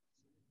hair.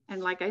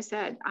 And like I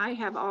said, I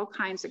have all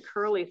kinds of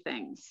curly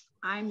things.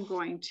 I'm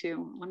going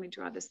to, let me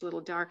draw this a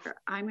little darker.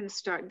 I'm going to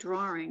start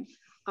drawing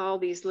all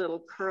these little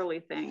curly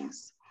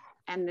things.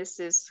 And this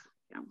is,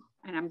 you know,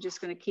 and I'm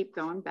just going to keep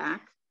going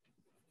back.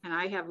 And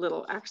I have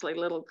actually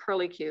little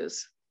curly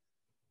cues,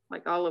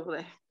 like all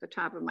over the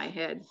top of my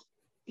head.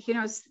 You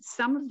know,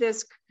 some of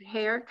this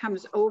hair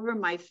comes over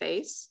my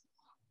face.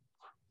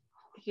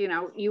 You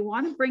know, you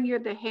want to bring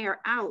the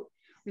hair out.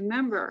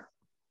 Remember,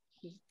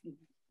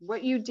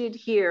 what you did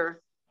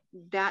here,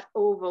 that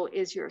oval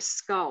is your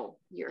skull.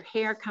 Your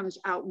hair comes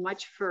out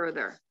much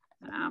further.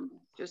 And I'm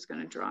just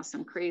going to draw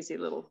some crazy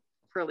little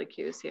curly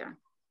cues here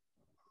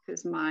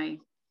because my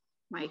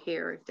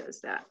hair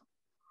does that.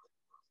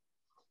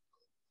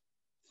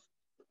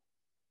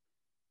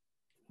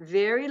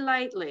 Very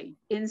lightly,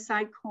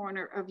 inside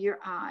corner of your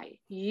eye,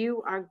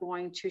 you are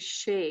going to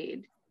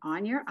shade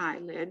on your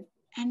eyelid,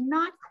 and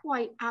not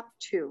quite up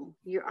to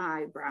your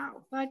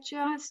eyebrow, but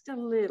just a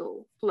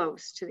little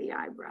close to the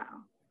eyebrow.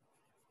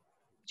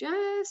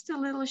 Just a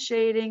little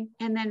shading,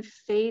 and then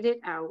fade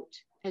it out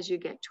as you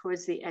get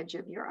towards the edge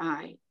of your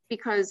eye.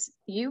 Because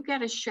you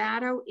get a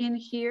shadow in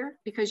here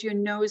because your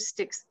nose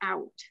sticks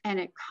out and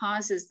it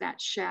causes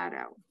that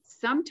shadow.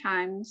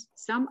 Sometimes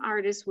some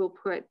artists will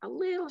put a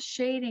little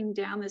shading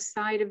down the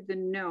side of the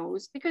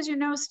nose because your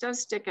nose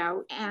does stick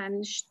out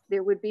and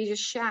there would be a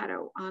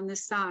shadow on the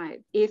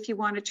side. If you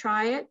want to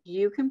try it,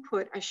 you can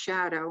put a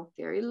shadow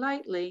very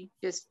lightly,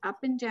 just up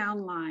and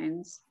down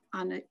lines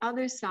on the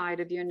other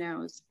side of your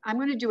nose. I'm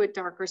going to do it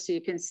darker so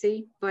you can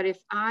see, but if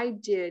I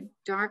did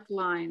dark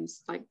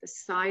lines like the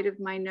side of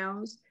my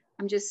nose,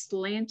 I'm just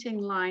slanting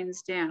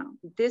lines down.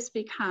 This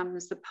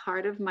becomes the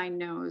part of my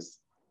nose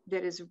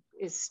that is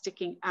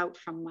sticking out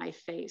from my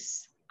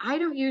face. I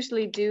don't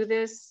usually do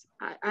this.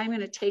 I'm going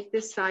to take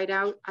this side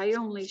out. I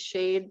only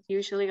shade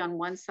usually on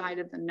one side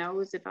of the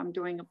nose if I'm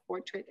doing a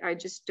portrait. I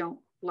just don't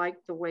like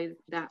the way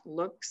that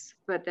looks,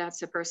 but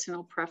that's a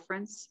personal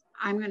preference.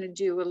 I'm going to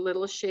do a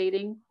little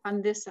shading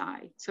on this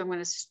eye. So I'm going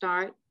to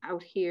start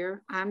out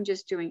here. I'm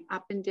just doing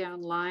up and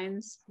down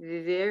lines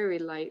very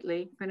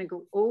lightly. I'm going to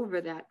go over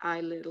that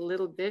eyelid a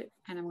little bit,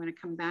 and I'm going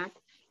to come back.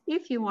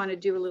 If you want to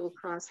do a little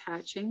cross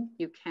hatching,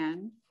 you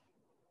can.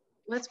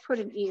 Let's put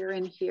an ear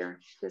in here,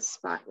 this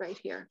spot right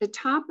here. The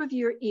top of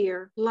your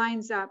ear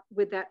lines up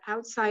with that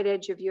outside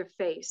edge of your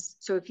face.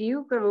 So if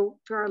you go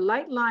draw a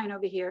light line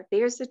over here,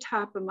 there's the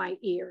top of my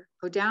ear.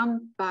 Go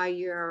down by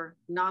your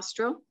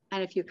nostril,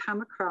 and if you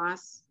come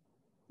across,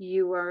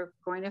 you are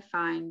going to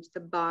find the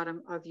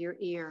bottom of your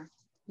ear.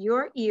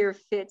 Your ear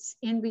fits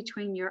in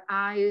between your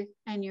eye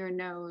and your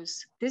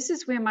nose. This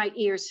is where my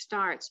ear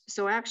starts.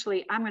 So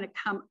actually, I'm going to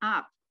come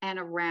up and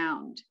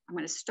around. I'm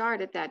going to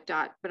start at that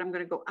dot, but I'm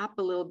going to go up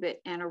a little bit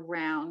and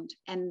around.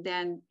 And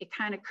then it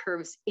kind of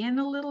curves in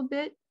a little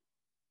bit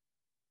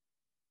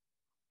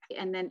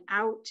and then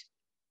out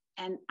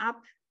and up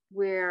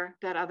where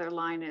that other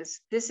line is.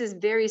 This is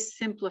very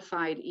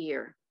simplified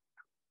ear.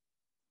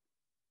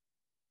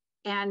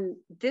 And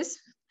this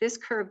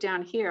curve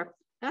down here,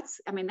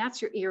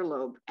 that's your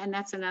earlobe. And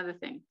that's another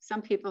thing.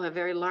 Some people have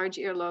very large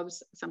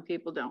earlobes, some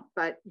people don't.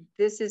 But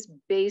this is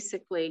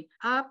basically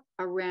up,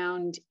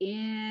 around,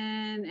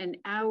 in, and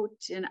out,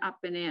 and up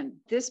and in.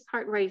 This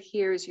part right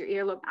here is your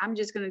earlobe. I'm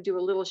just going to do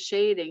a little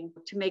shading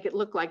to make it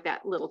look like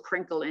that little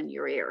crinkle in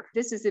your ear.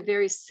 This is a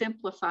very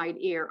simplified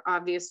ear,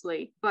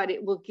 obviously, but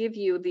it will give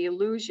you the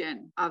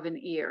illusion of an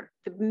ear.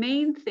 The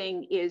main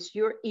thing is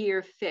your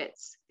ear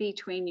fits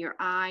between your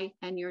eye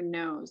and your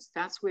nose.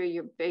 That's where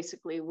you're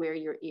basically where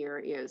your ear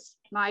is.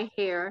 My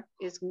hair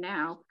is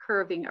now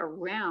curving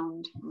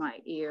around my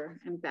ear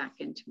and back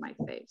into my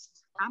face.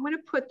 I'm going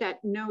to put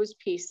that nose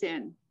piece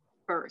in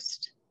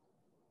first.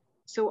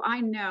 So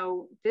I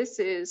know this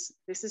is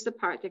the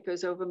part that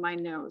goes over my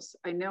nose.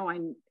 I know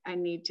I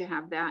need to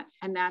have that.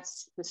 And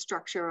that's the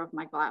structure of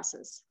my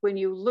glasses. When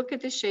you look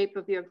at the shape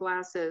of your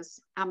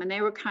glasses, and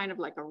they were kind of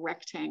like a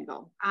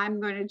rectangle, I'm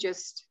going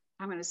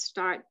to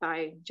start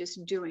by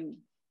just doing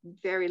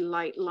very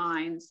light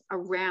lines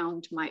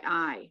around my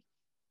eye.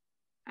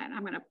 And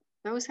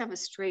those have a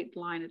straight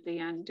line at the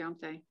end,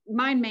 don't they?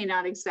 Mine may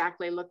not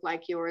exactly look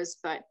like yours,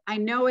 but I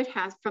know it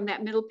has, from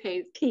that middle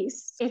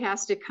piece, it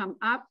has to come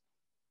up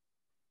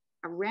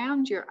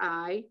around your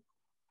eye.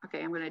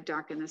 Okay, I'm going to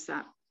darken this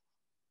up.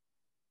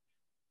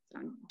 So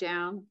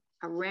down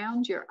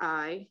around your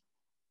eye.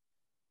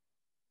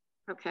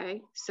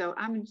 Okay, so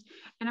I'm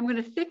going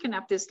to thicken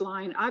up this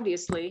line,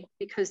 obviously,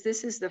 because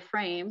this is the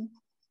frame.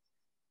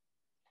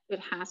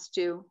 It has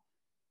to.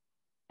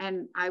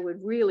 And I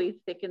would really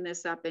thicken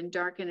this up and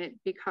darken it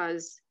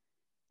because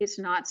it's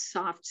not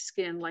soft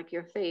skin like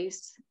your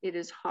face. It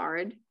is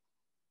hard.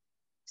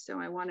 So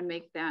I want to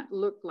make that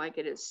look like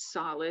it is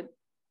solid.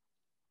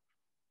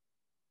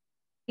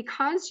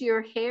 because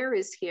your hair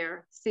is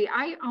here, see,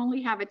 I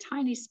only have a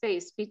tiny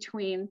space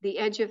between the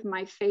edge of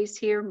my face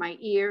here, my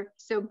ear.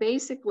 So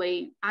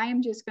basically, I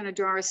am just going to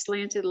draw a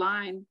slanted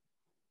line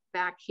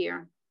back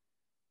here.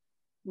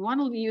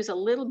 Want to use a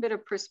little bit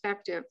of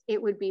perspective.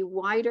 It would be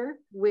wider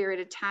where it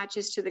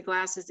attaches to the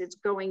glasses. It's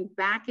going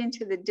back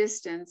into the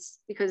distance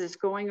because it's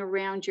going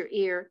around your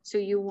ear. So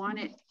you want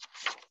it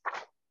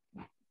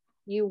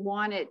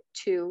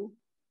to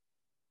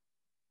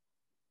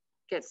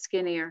get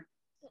skinnier.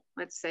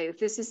 Let's say if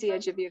this is the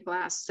edge of your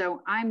glass.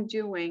 So I'm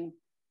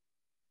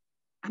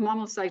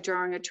almost like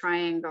drawing a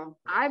triangle.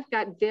 I've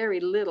got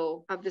very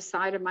little of the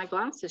side of my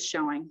glasses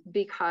showing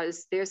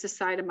because there's a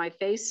side of my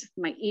face.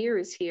 My ear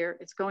is here.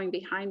 It's going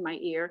behind my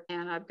ear,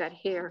 and I've got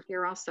hair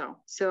here also.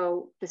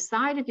 So the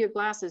side of your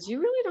glasses, you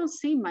really don't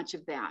see much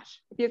of that.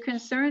 If you're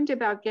concerned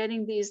about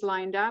getting these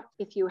lined up,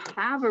 if you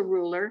have a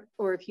ruler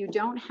or if you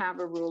don't have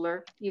a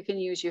ruler, you can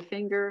use your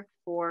finger,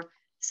 or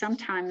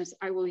sometimes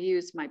I will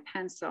use my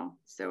pencil.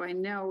 So I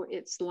know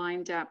it's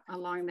lined up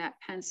along that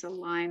pencil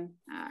line,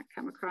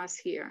 come across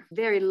here.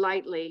 Very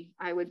lightly,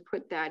 I would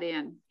put that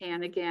in.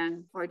 And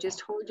again, or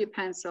just hold your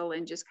pencil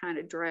and just kind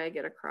of drag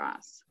it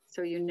across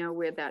so you know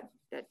where that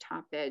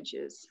top edge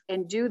is.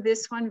 And do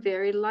this one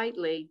very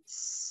lightly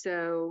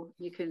so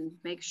you can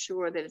make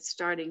sure that it's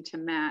starting to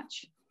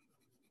match.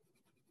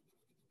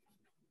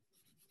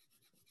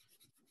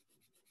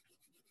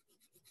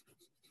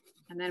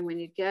 And then when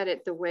you get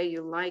it the way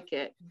you like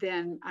it,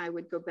 then I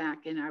would go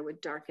back and I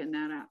would darken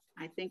that up.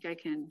 I think I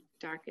can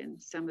darken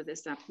some of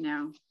this up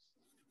now.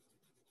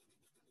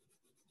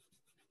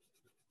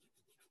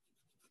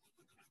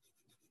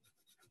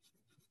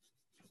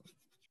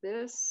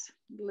 This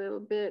little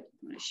bit,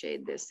 I'm going to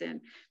shade this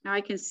in. Now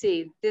I can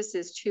see this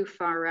is too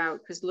far out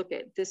because look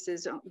at, this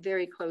is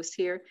very close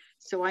here.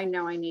 So I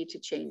know I need to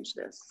change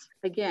this.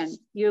 Again,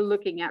 you're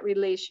looking at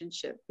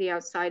relationship, the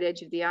outside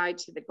edge of the eye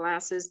to the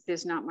glasses.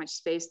 There's not much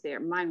space there.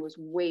 Mine was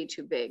way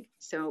too big.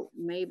 So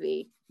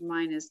maybe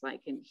mine is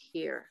like in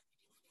here.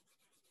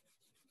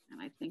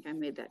 And I think I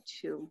made that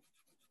too.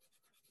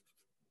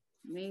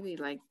 Maybe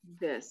like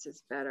this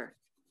is better.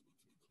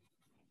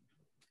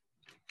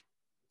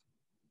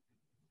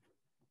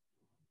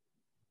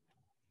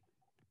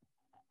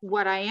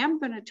 What I am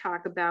going to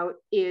talk about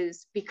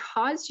is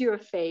because your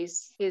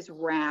face is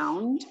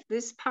round,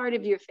 this part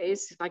of your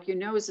face, like your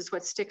nose, is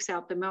what sticks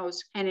out the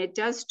most, and it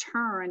does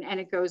turn and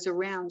it goes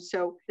around.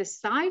 So the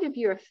side of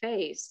your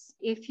face,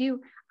 if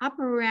you up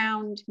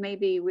around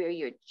maybe where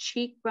your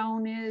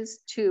cheekbone is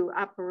to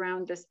up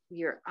around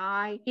your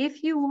eye,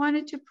 if you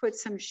wanted to put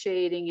some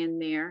shading in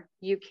there,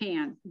 you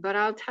can. But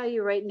I'll tell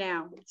you right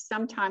now,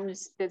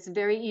 sometimes it's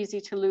very easy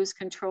to lose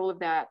control of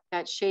that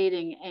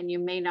shading, and you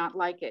may not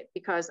like it,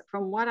 because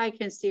from what I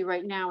can see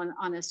right now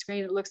on the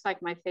screen, it looks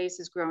like my face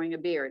is growing a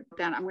beard.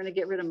 Then I'm going to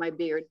get rid of my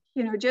beard.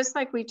 You know, just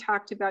like we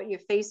talked about your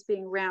face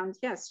being round,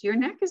 yes, your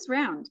neck is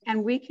round,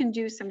 and we can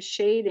do some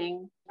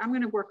shading. I'm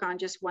going to work on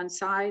just one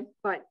side,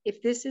 but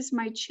if this is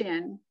my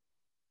chin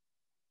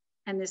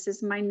and this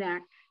is my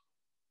neck,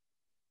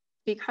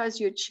 because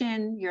your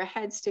chin, your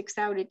head sticks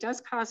out, it does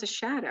cause a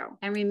shadow.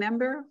 And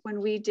remember when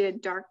we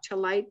did dark to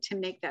light to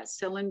make that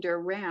cylinder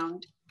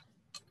round,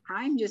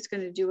 I'm just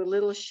going to do a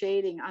little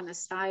shading on the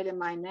side of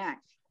my neck.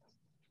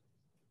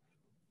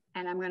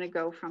 And I'm going to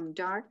go from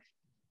dark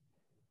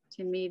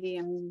to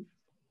medium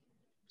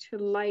to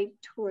light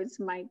towards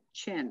my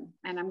chin.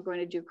 And I'm going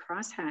to do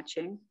cross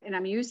hatching. And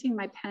I'm using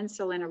my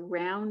pencil in a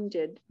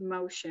rounded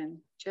motion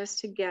just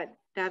to get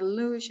that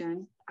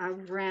illusion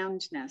of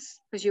roundness,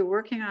 because you're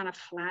working on a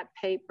flat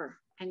paper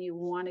and you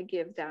want to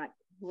give that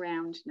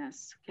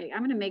roundness. Okay, I'm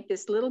going to make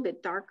this a little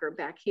bit darker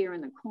back here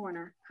in the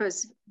corner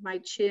because my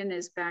chin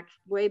is back,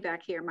 way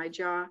back here, my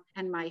jaw,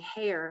 and my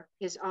hair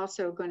is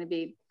also going to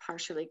be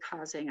partially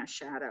causing a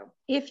shadow.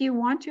 If you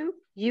want to,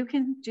 you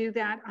can do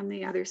that on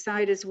the other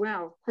side as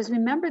well. Because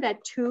remember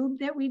that tube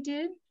that we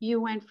did? You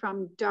went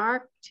from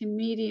dark to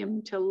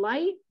medium to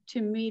light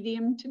to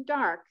medium to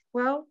dark.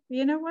 Well,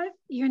 you know what?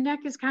 Your neck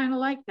is kind of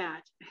like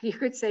that. You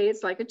could say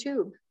it's like a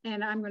tube.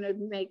 And I'm going to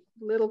make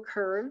little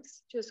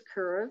curves, just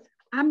curve.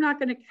 I'm not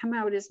going to come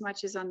out as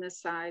much as on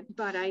this side,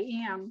 but I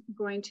am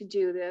going to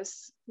do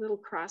this little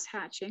cross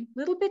hatching, a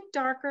little bit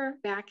darker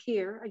back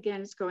here.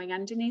 Again, it's going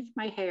underneath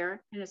my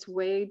hair and it's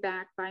way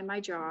back by my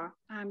jaw.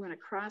 I'm going to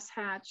cross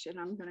hatch and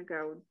I'm going to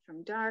go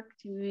from dark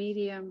to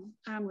medium.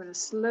 I'm going to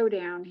slow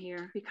down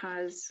here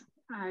because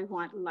I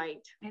want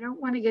light. I don't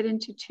want to get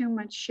into too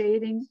much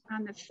shading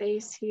on the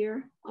face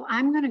here. Well,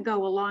 I'm going to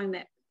go along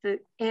the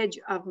edge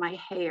of my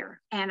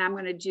hair and I'm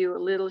going to do a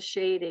little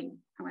shading.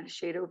 I'm going to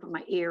shade over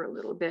my ear a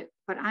little bit,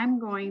 but I'm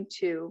going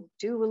to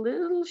do a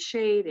little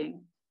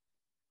shading.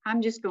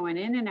 I'm just going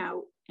in and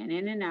out and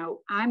in and out.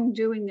 I'm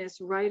doing this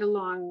right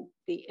along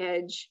the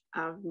edge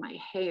of my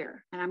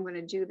hair. And I'm going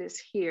to do this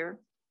here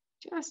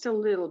just a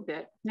little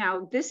bit.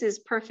 Now, this is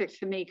perfect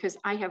for me because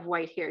I have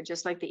white hair,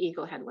 just like the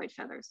eagle had white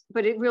feathers.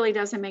 But it really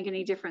doesn't make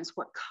any difference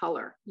what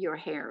color your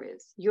hair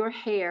is. Your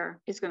hair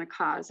is going to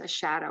cause a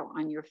shadow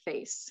on your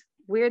face.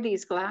 where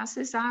these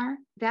glasses are,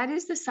 that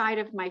is the side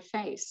of my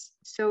face.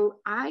 So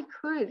I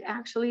could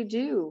actually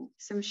do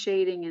some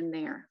shading in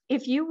there.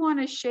 If you want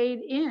to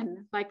shade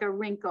in like a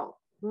wrinkle,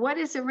 what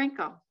is a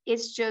wrinkle?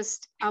 It's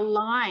just a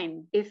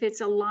line. If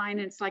it's a line,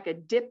 it's like a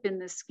dip in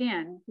the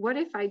skin. What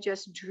if I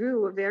just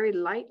drew a very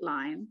light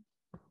line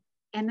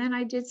and then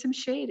I did some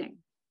shading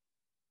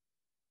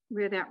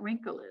where that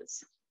wrinkle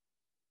is?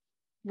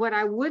 What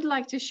I would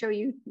like to show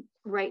you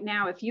right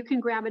now, if you can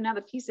grab another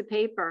piece of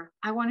paper,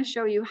 I want to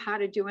show you how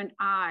to do an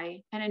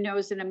eye and a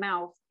nose and a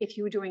mouth if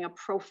you were doing a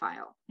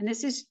profile. And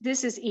this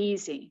is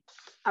easy.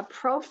 A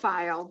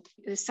profile,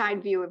 the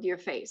side view of your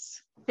face.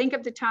 Think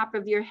of the top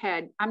of your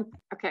head.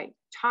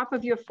 Top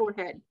of your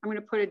forehead. I'm going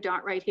to put a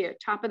dot right here,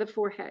 top of the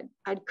forehead.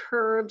 A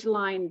curved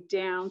line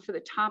down for the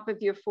top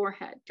of your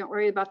forehead. Don't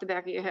worry about the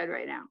back of your head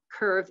right now.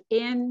 Curve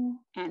in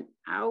and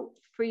out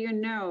for your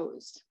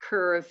nose.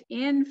 Curve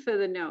in for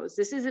the nose.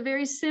 This is a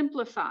very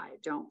simplified.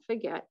 Don't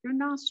forget your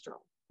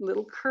nostril.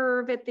 Little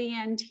curve at the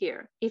end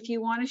here. If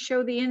you want to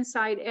show the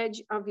inside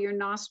edge of your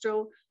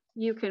nostril,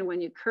 you can,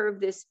 when you curve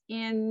this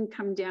in,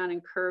 come down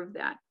and curve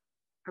that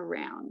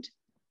around.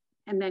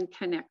 And then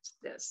connect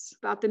this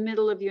about the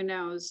middle of your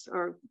nose,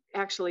 or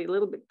actually a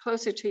little bit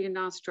closer to your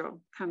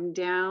nostril. Come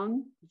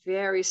down,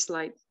 very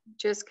slight,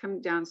 just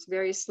come down, it's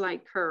very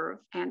slight curve.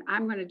 And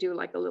I'm going to do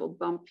like a little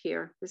bump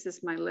here. This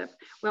is my lip.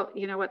 Well,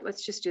 you know what?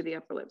 Let's just do the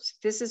upper lips.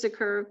 This is a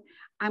curve.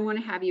 I'm going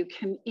to have you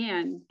come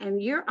in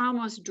and you're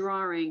almost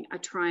drawing a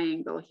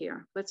triangle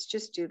here. Let's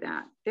just do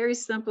that. Very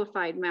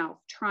simplified mouth,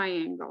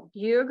 triangle.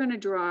 You're going to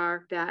draw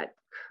that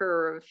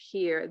curve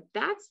here.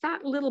 That's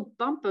that little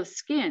bump of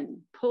skin.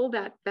 Pull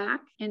that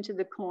back into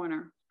the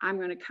corner. I'm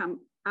going to come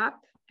up,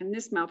 and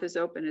this mouth is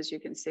open, as you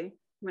can see.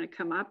 I'm going to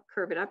come up,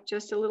 curve it up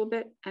just a little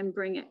bit and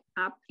bring it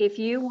up. If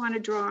you want to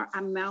draw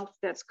a mouth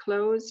that's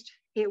closed,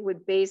 it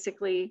would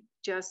basically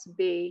just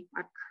be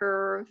a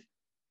curve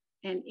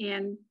and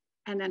in,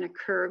 and then a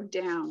curve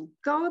down.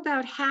 Go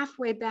about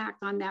halfway back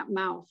on that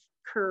mouth,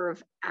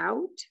 curve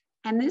out.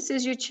 And this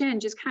is your chin,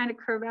 just kind of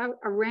curve out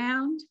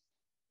around.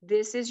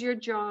 This is your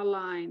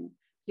jawline.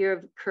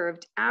 You're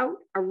curved out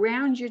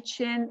around your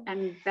chin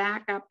and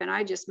back up. And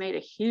I just made a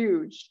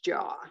huge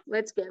jaw.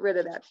 Let's get rid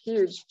of that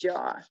huge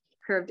jaw.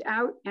 Curved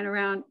out and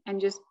around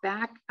and just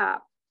back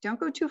up. Don't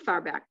go too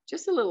far back,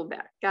 just a little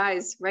bit.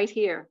 Guys, right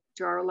here,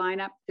 draw a line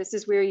up. This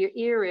is where your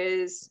ear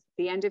is,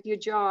 the end of your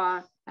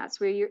jaw. That's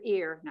where your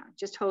ear. Now,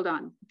 just hold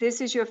on. This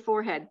is your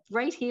forehead.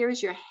 Right here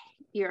is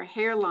your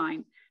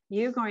hairline.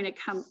 You're going to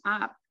come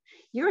up.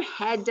 Your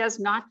head does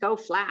not go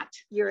flat.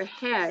 Your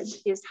head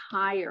is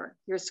higher.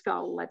 Your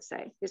skull, let's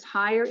say, is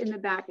higher in the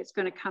back. It's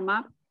going to come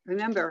up.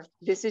 Remember,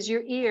 this is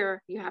your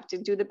ear. You have to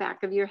do the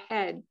back of your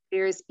head.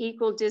 There's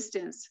equal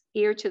distance,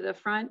 ear to the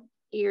front,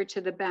 ear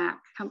to the back.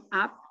 Come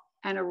up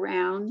and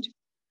around.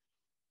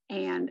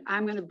 And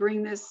I'm going to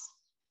bring this.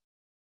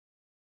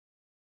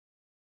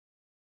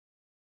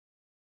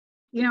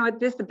 You know,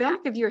 the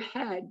back of your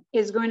head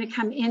is going to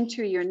come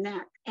into your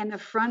neck, and the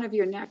front of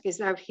your neck is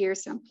out here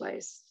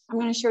someplace. I'm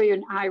going to show you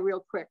an eye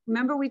real quick.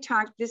 Remember we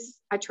talked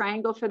a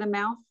triangle for the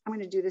mouth? I'm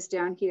going to do this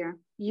down here.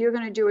 You're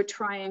going to do a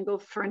triangle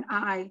for an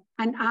eye.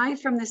 An eye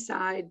from the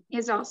side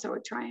is also a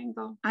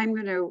triangle. I'm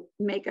going to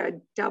make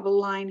a double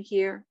line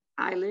here,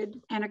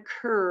 eyelid, and a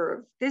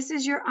curve. This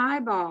is your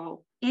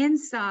eyeball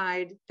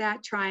inside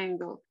that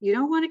triangle. You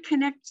don't want to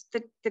connect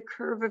the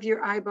curve of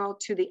your eyeball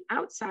to the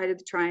outside of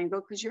the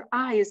triangle because your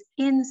eye is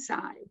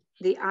inside.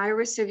 The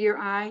iris of your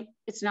eye,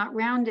 it's not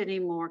round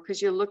anymore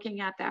because you're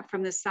looking at that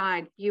from the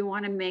side. You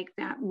want to make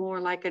that more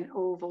like an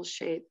oval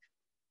shape.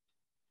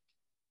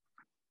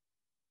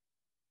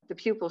 The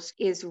pupil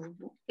is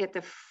at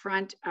the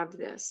front of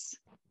this.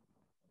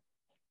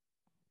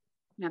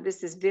 Now,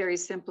 this is very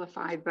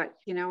simplified, but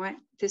you know what?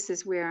 This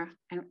is where,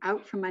 and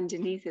out from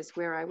underneath is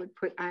where I would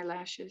put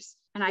eyelashes.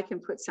 And I can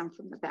put some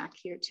from the back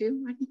here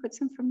too. I can put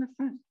some from the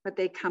front, but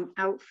they come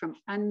out from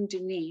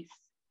underneath.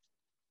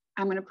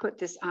 I'm going to put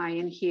this eye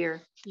in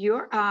here.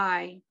 Your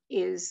eye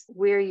is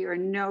where your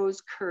nose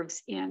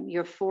curves in,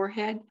 your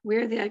forehead,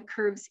 where that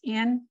curves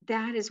in,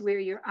 that is where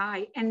your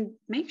eye, and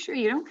make sure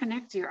you don't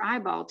connect your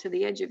eyeball to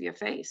the edge of your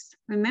face.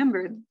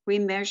 Remember, we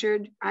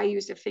measured, I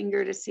used a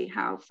finger to see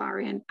how far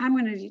in. I'm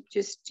going to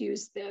just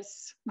use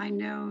this, my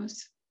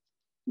nose.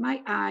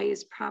 My eye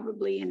is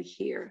probably in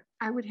here.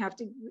 I would have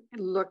to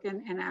look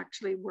and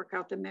actually work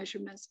out the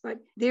measurements, but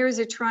there's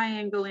a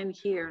triangle in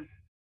here.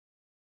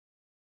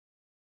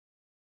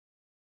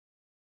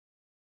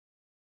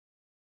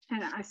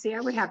 And I see I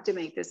would have to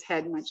make this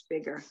head much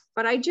bigger,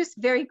 but I just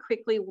very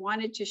quickly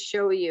wanted to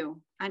show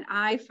you an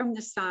eye from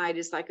the side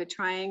is like a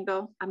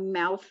triangle. A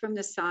mouth from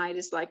the side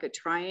is like a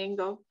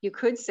triangle. You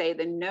could say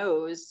the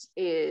nose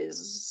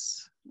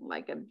is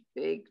like a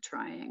big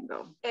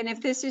triangle. And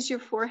if this is your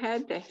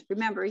forehead,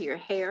 remember your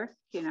hair,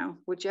 you know,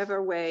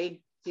 whichever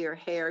way your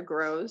hair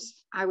grows,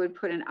 I would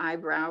put an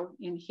eyebrow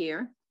in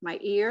here. My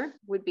ear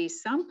would be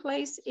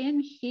someplace in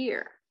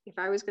here. If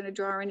I was going to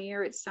draw an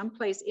ear, it's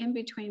someplace in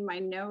between my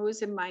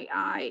nose and my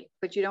eye,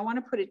 but you don't want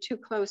to put it too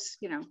close,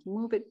 you know,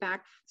 move it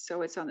back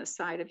so it's on the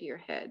side of your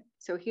head.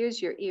 So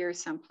here's your ear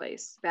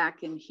someplace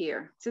back in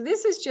here. So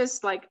this is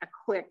just like a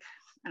quick,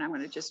 and I'm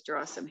going to just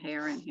draw some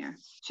hair in here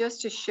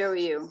just to show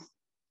you.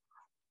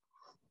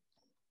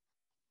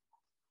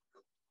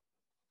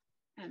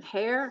 And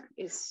hair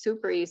is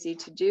super easy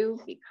to do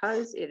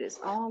because it is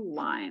all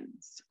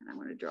lines. And I'm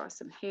going to draw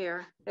some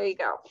hair. There you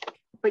go.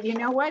 But you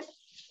know what?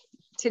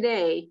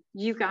 Today,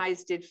 you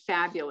guys did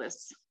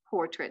fabulous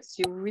portraits.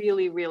 You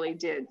really, really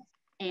did.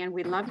 And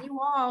we love you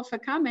all for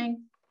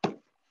coming.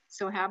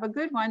 So have a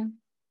good one.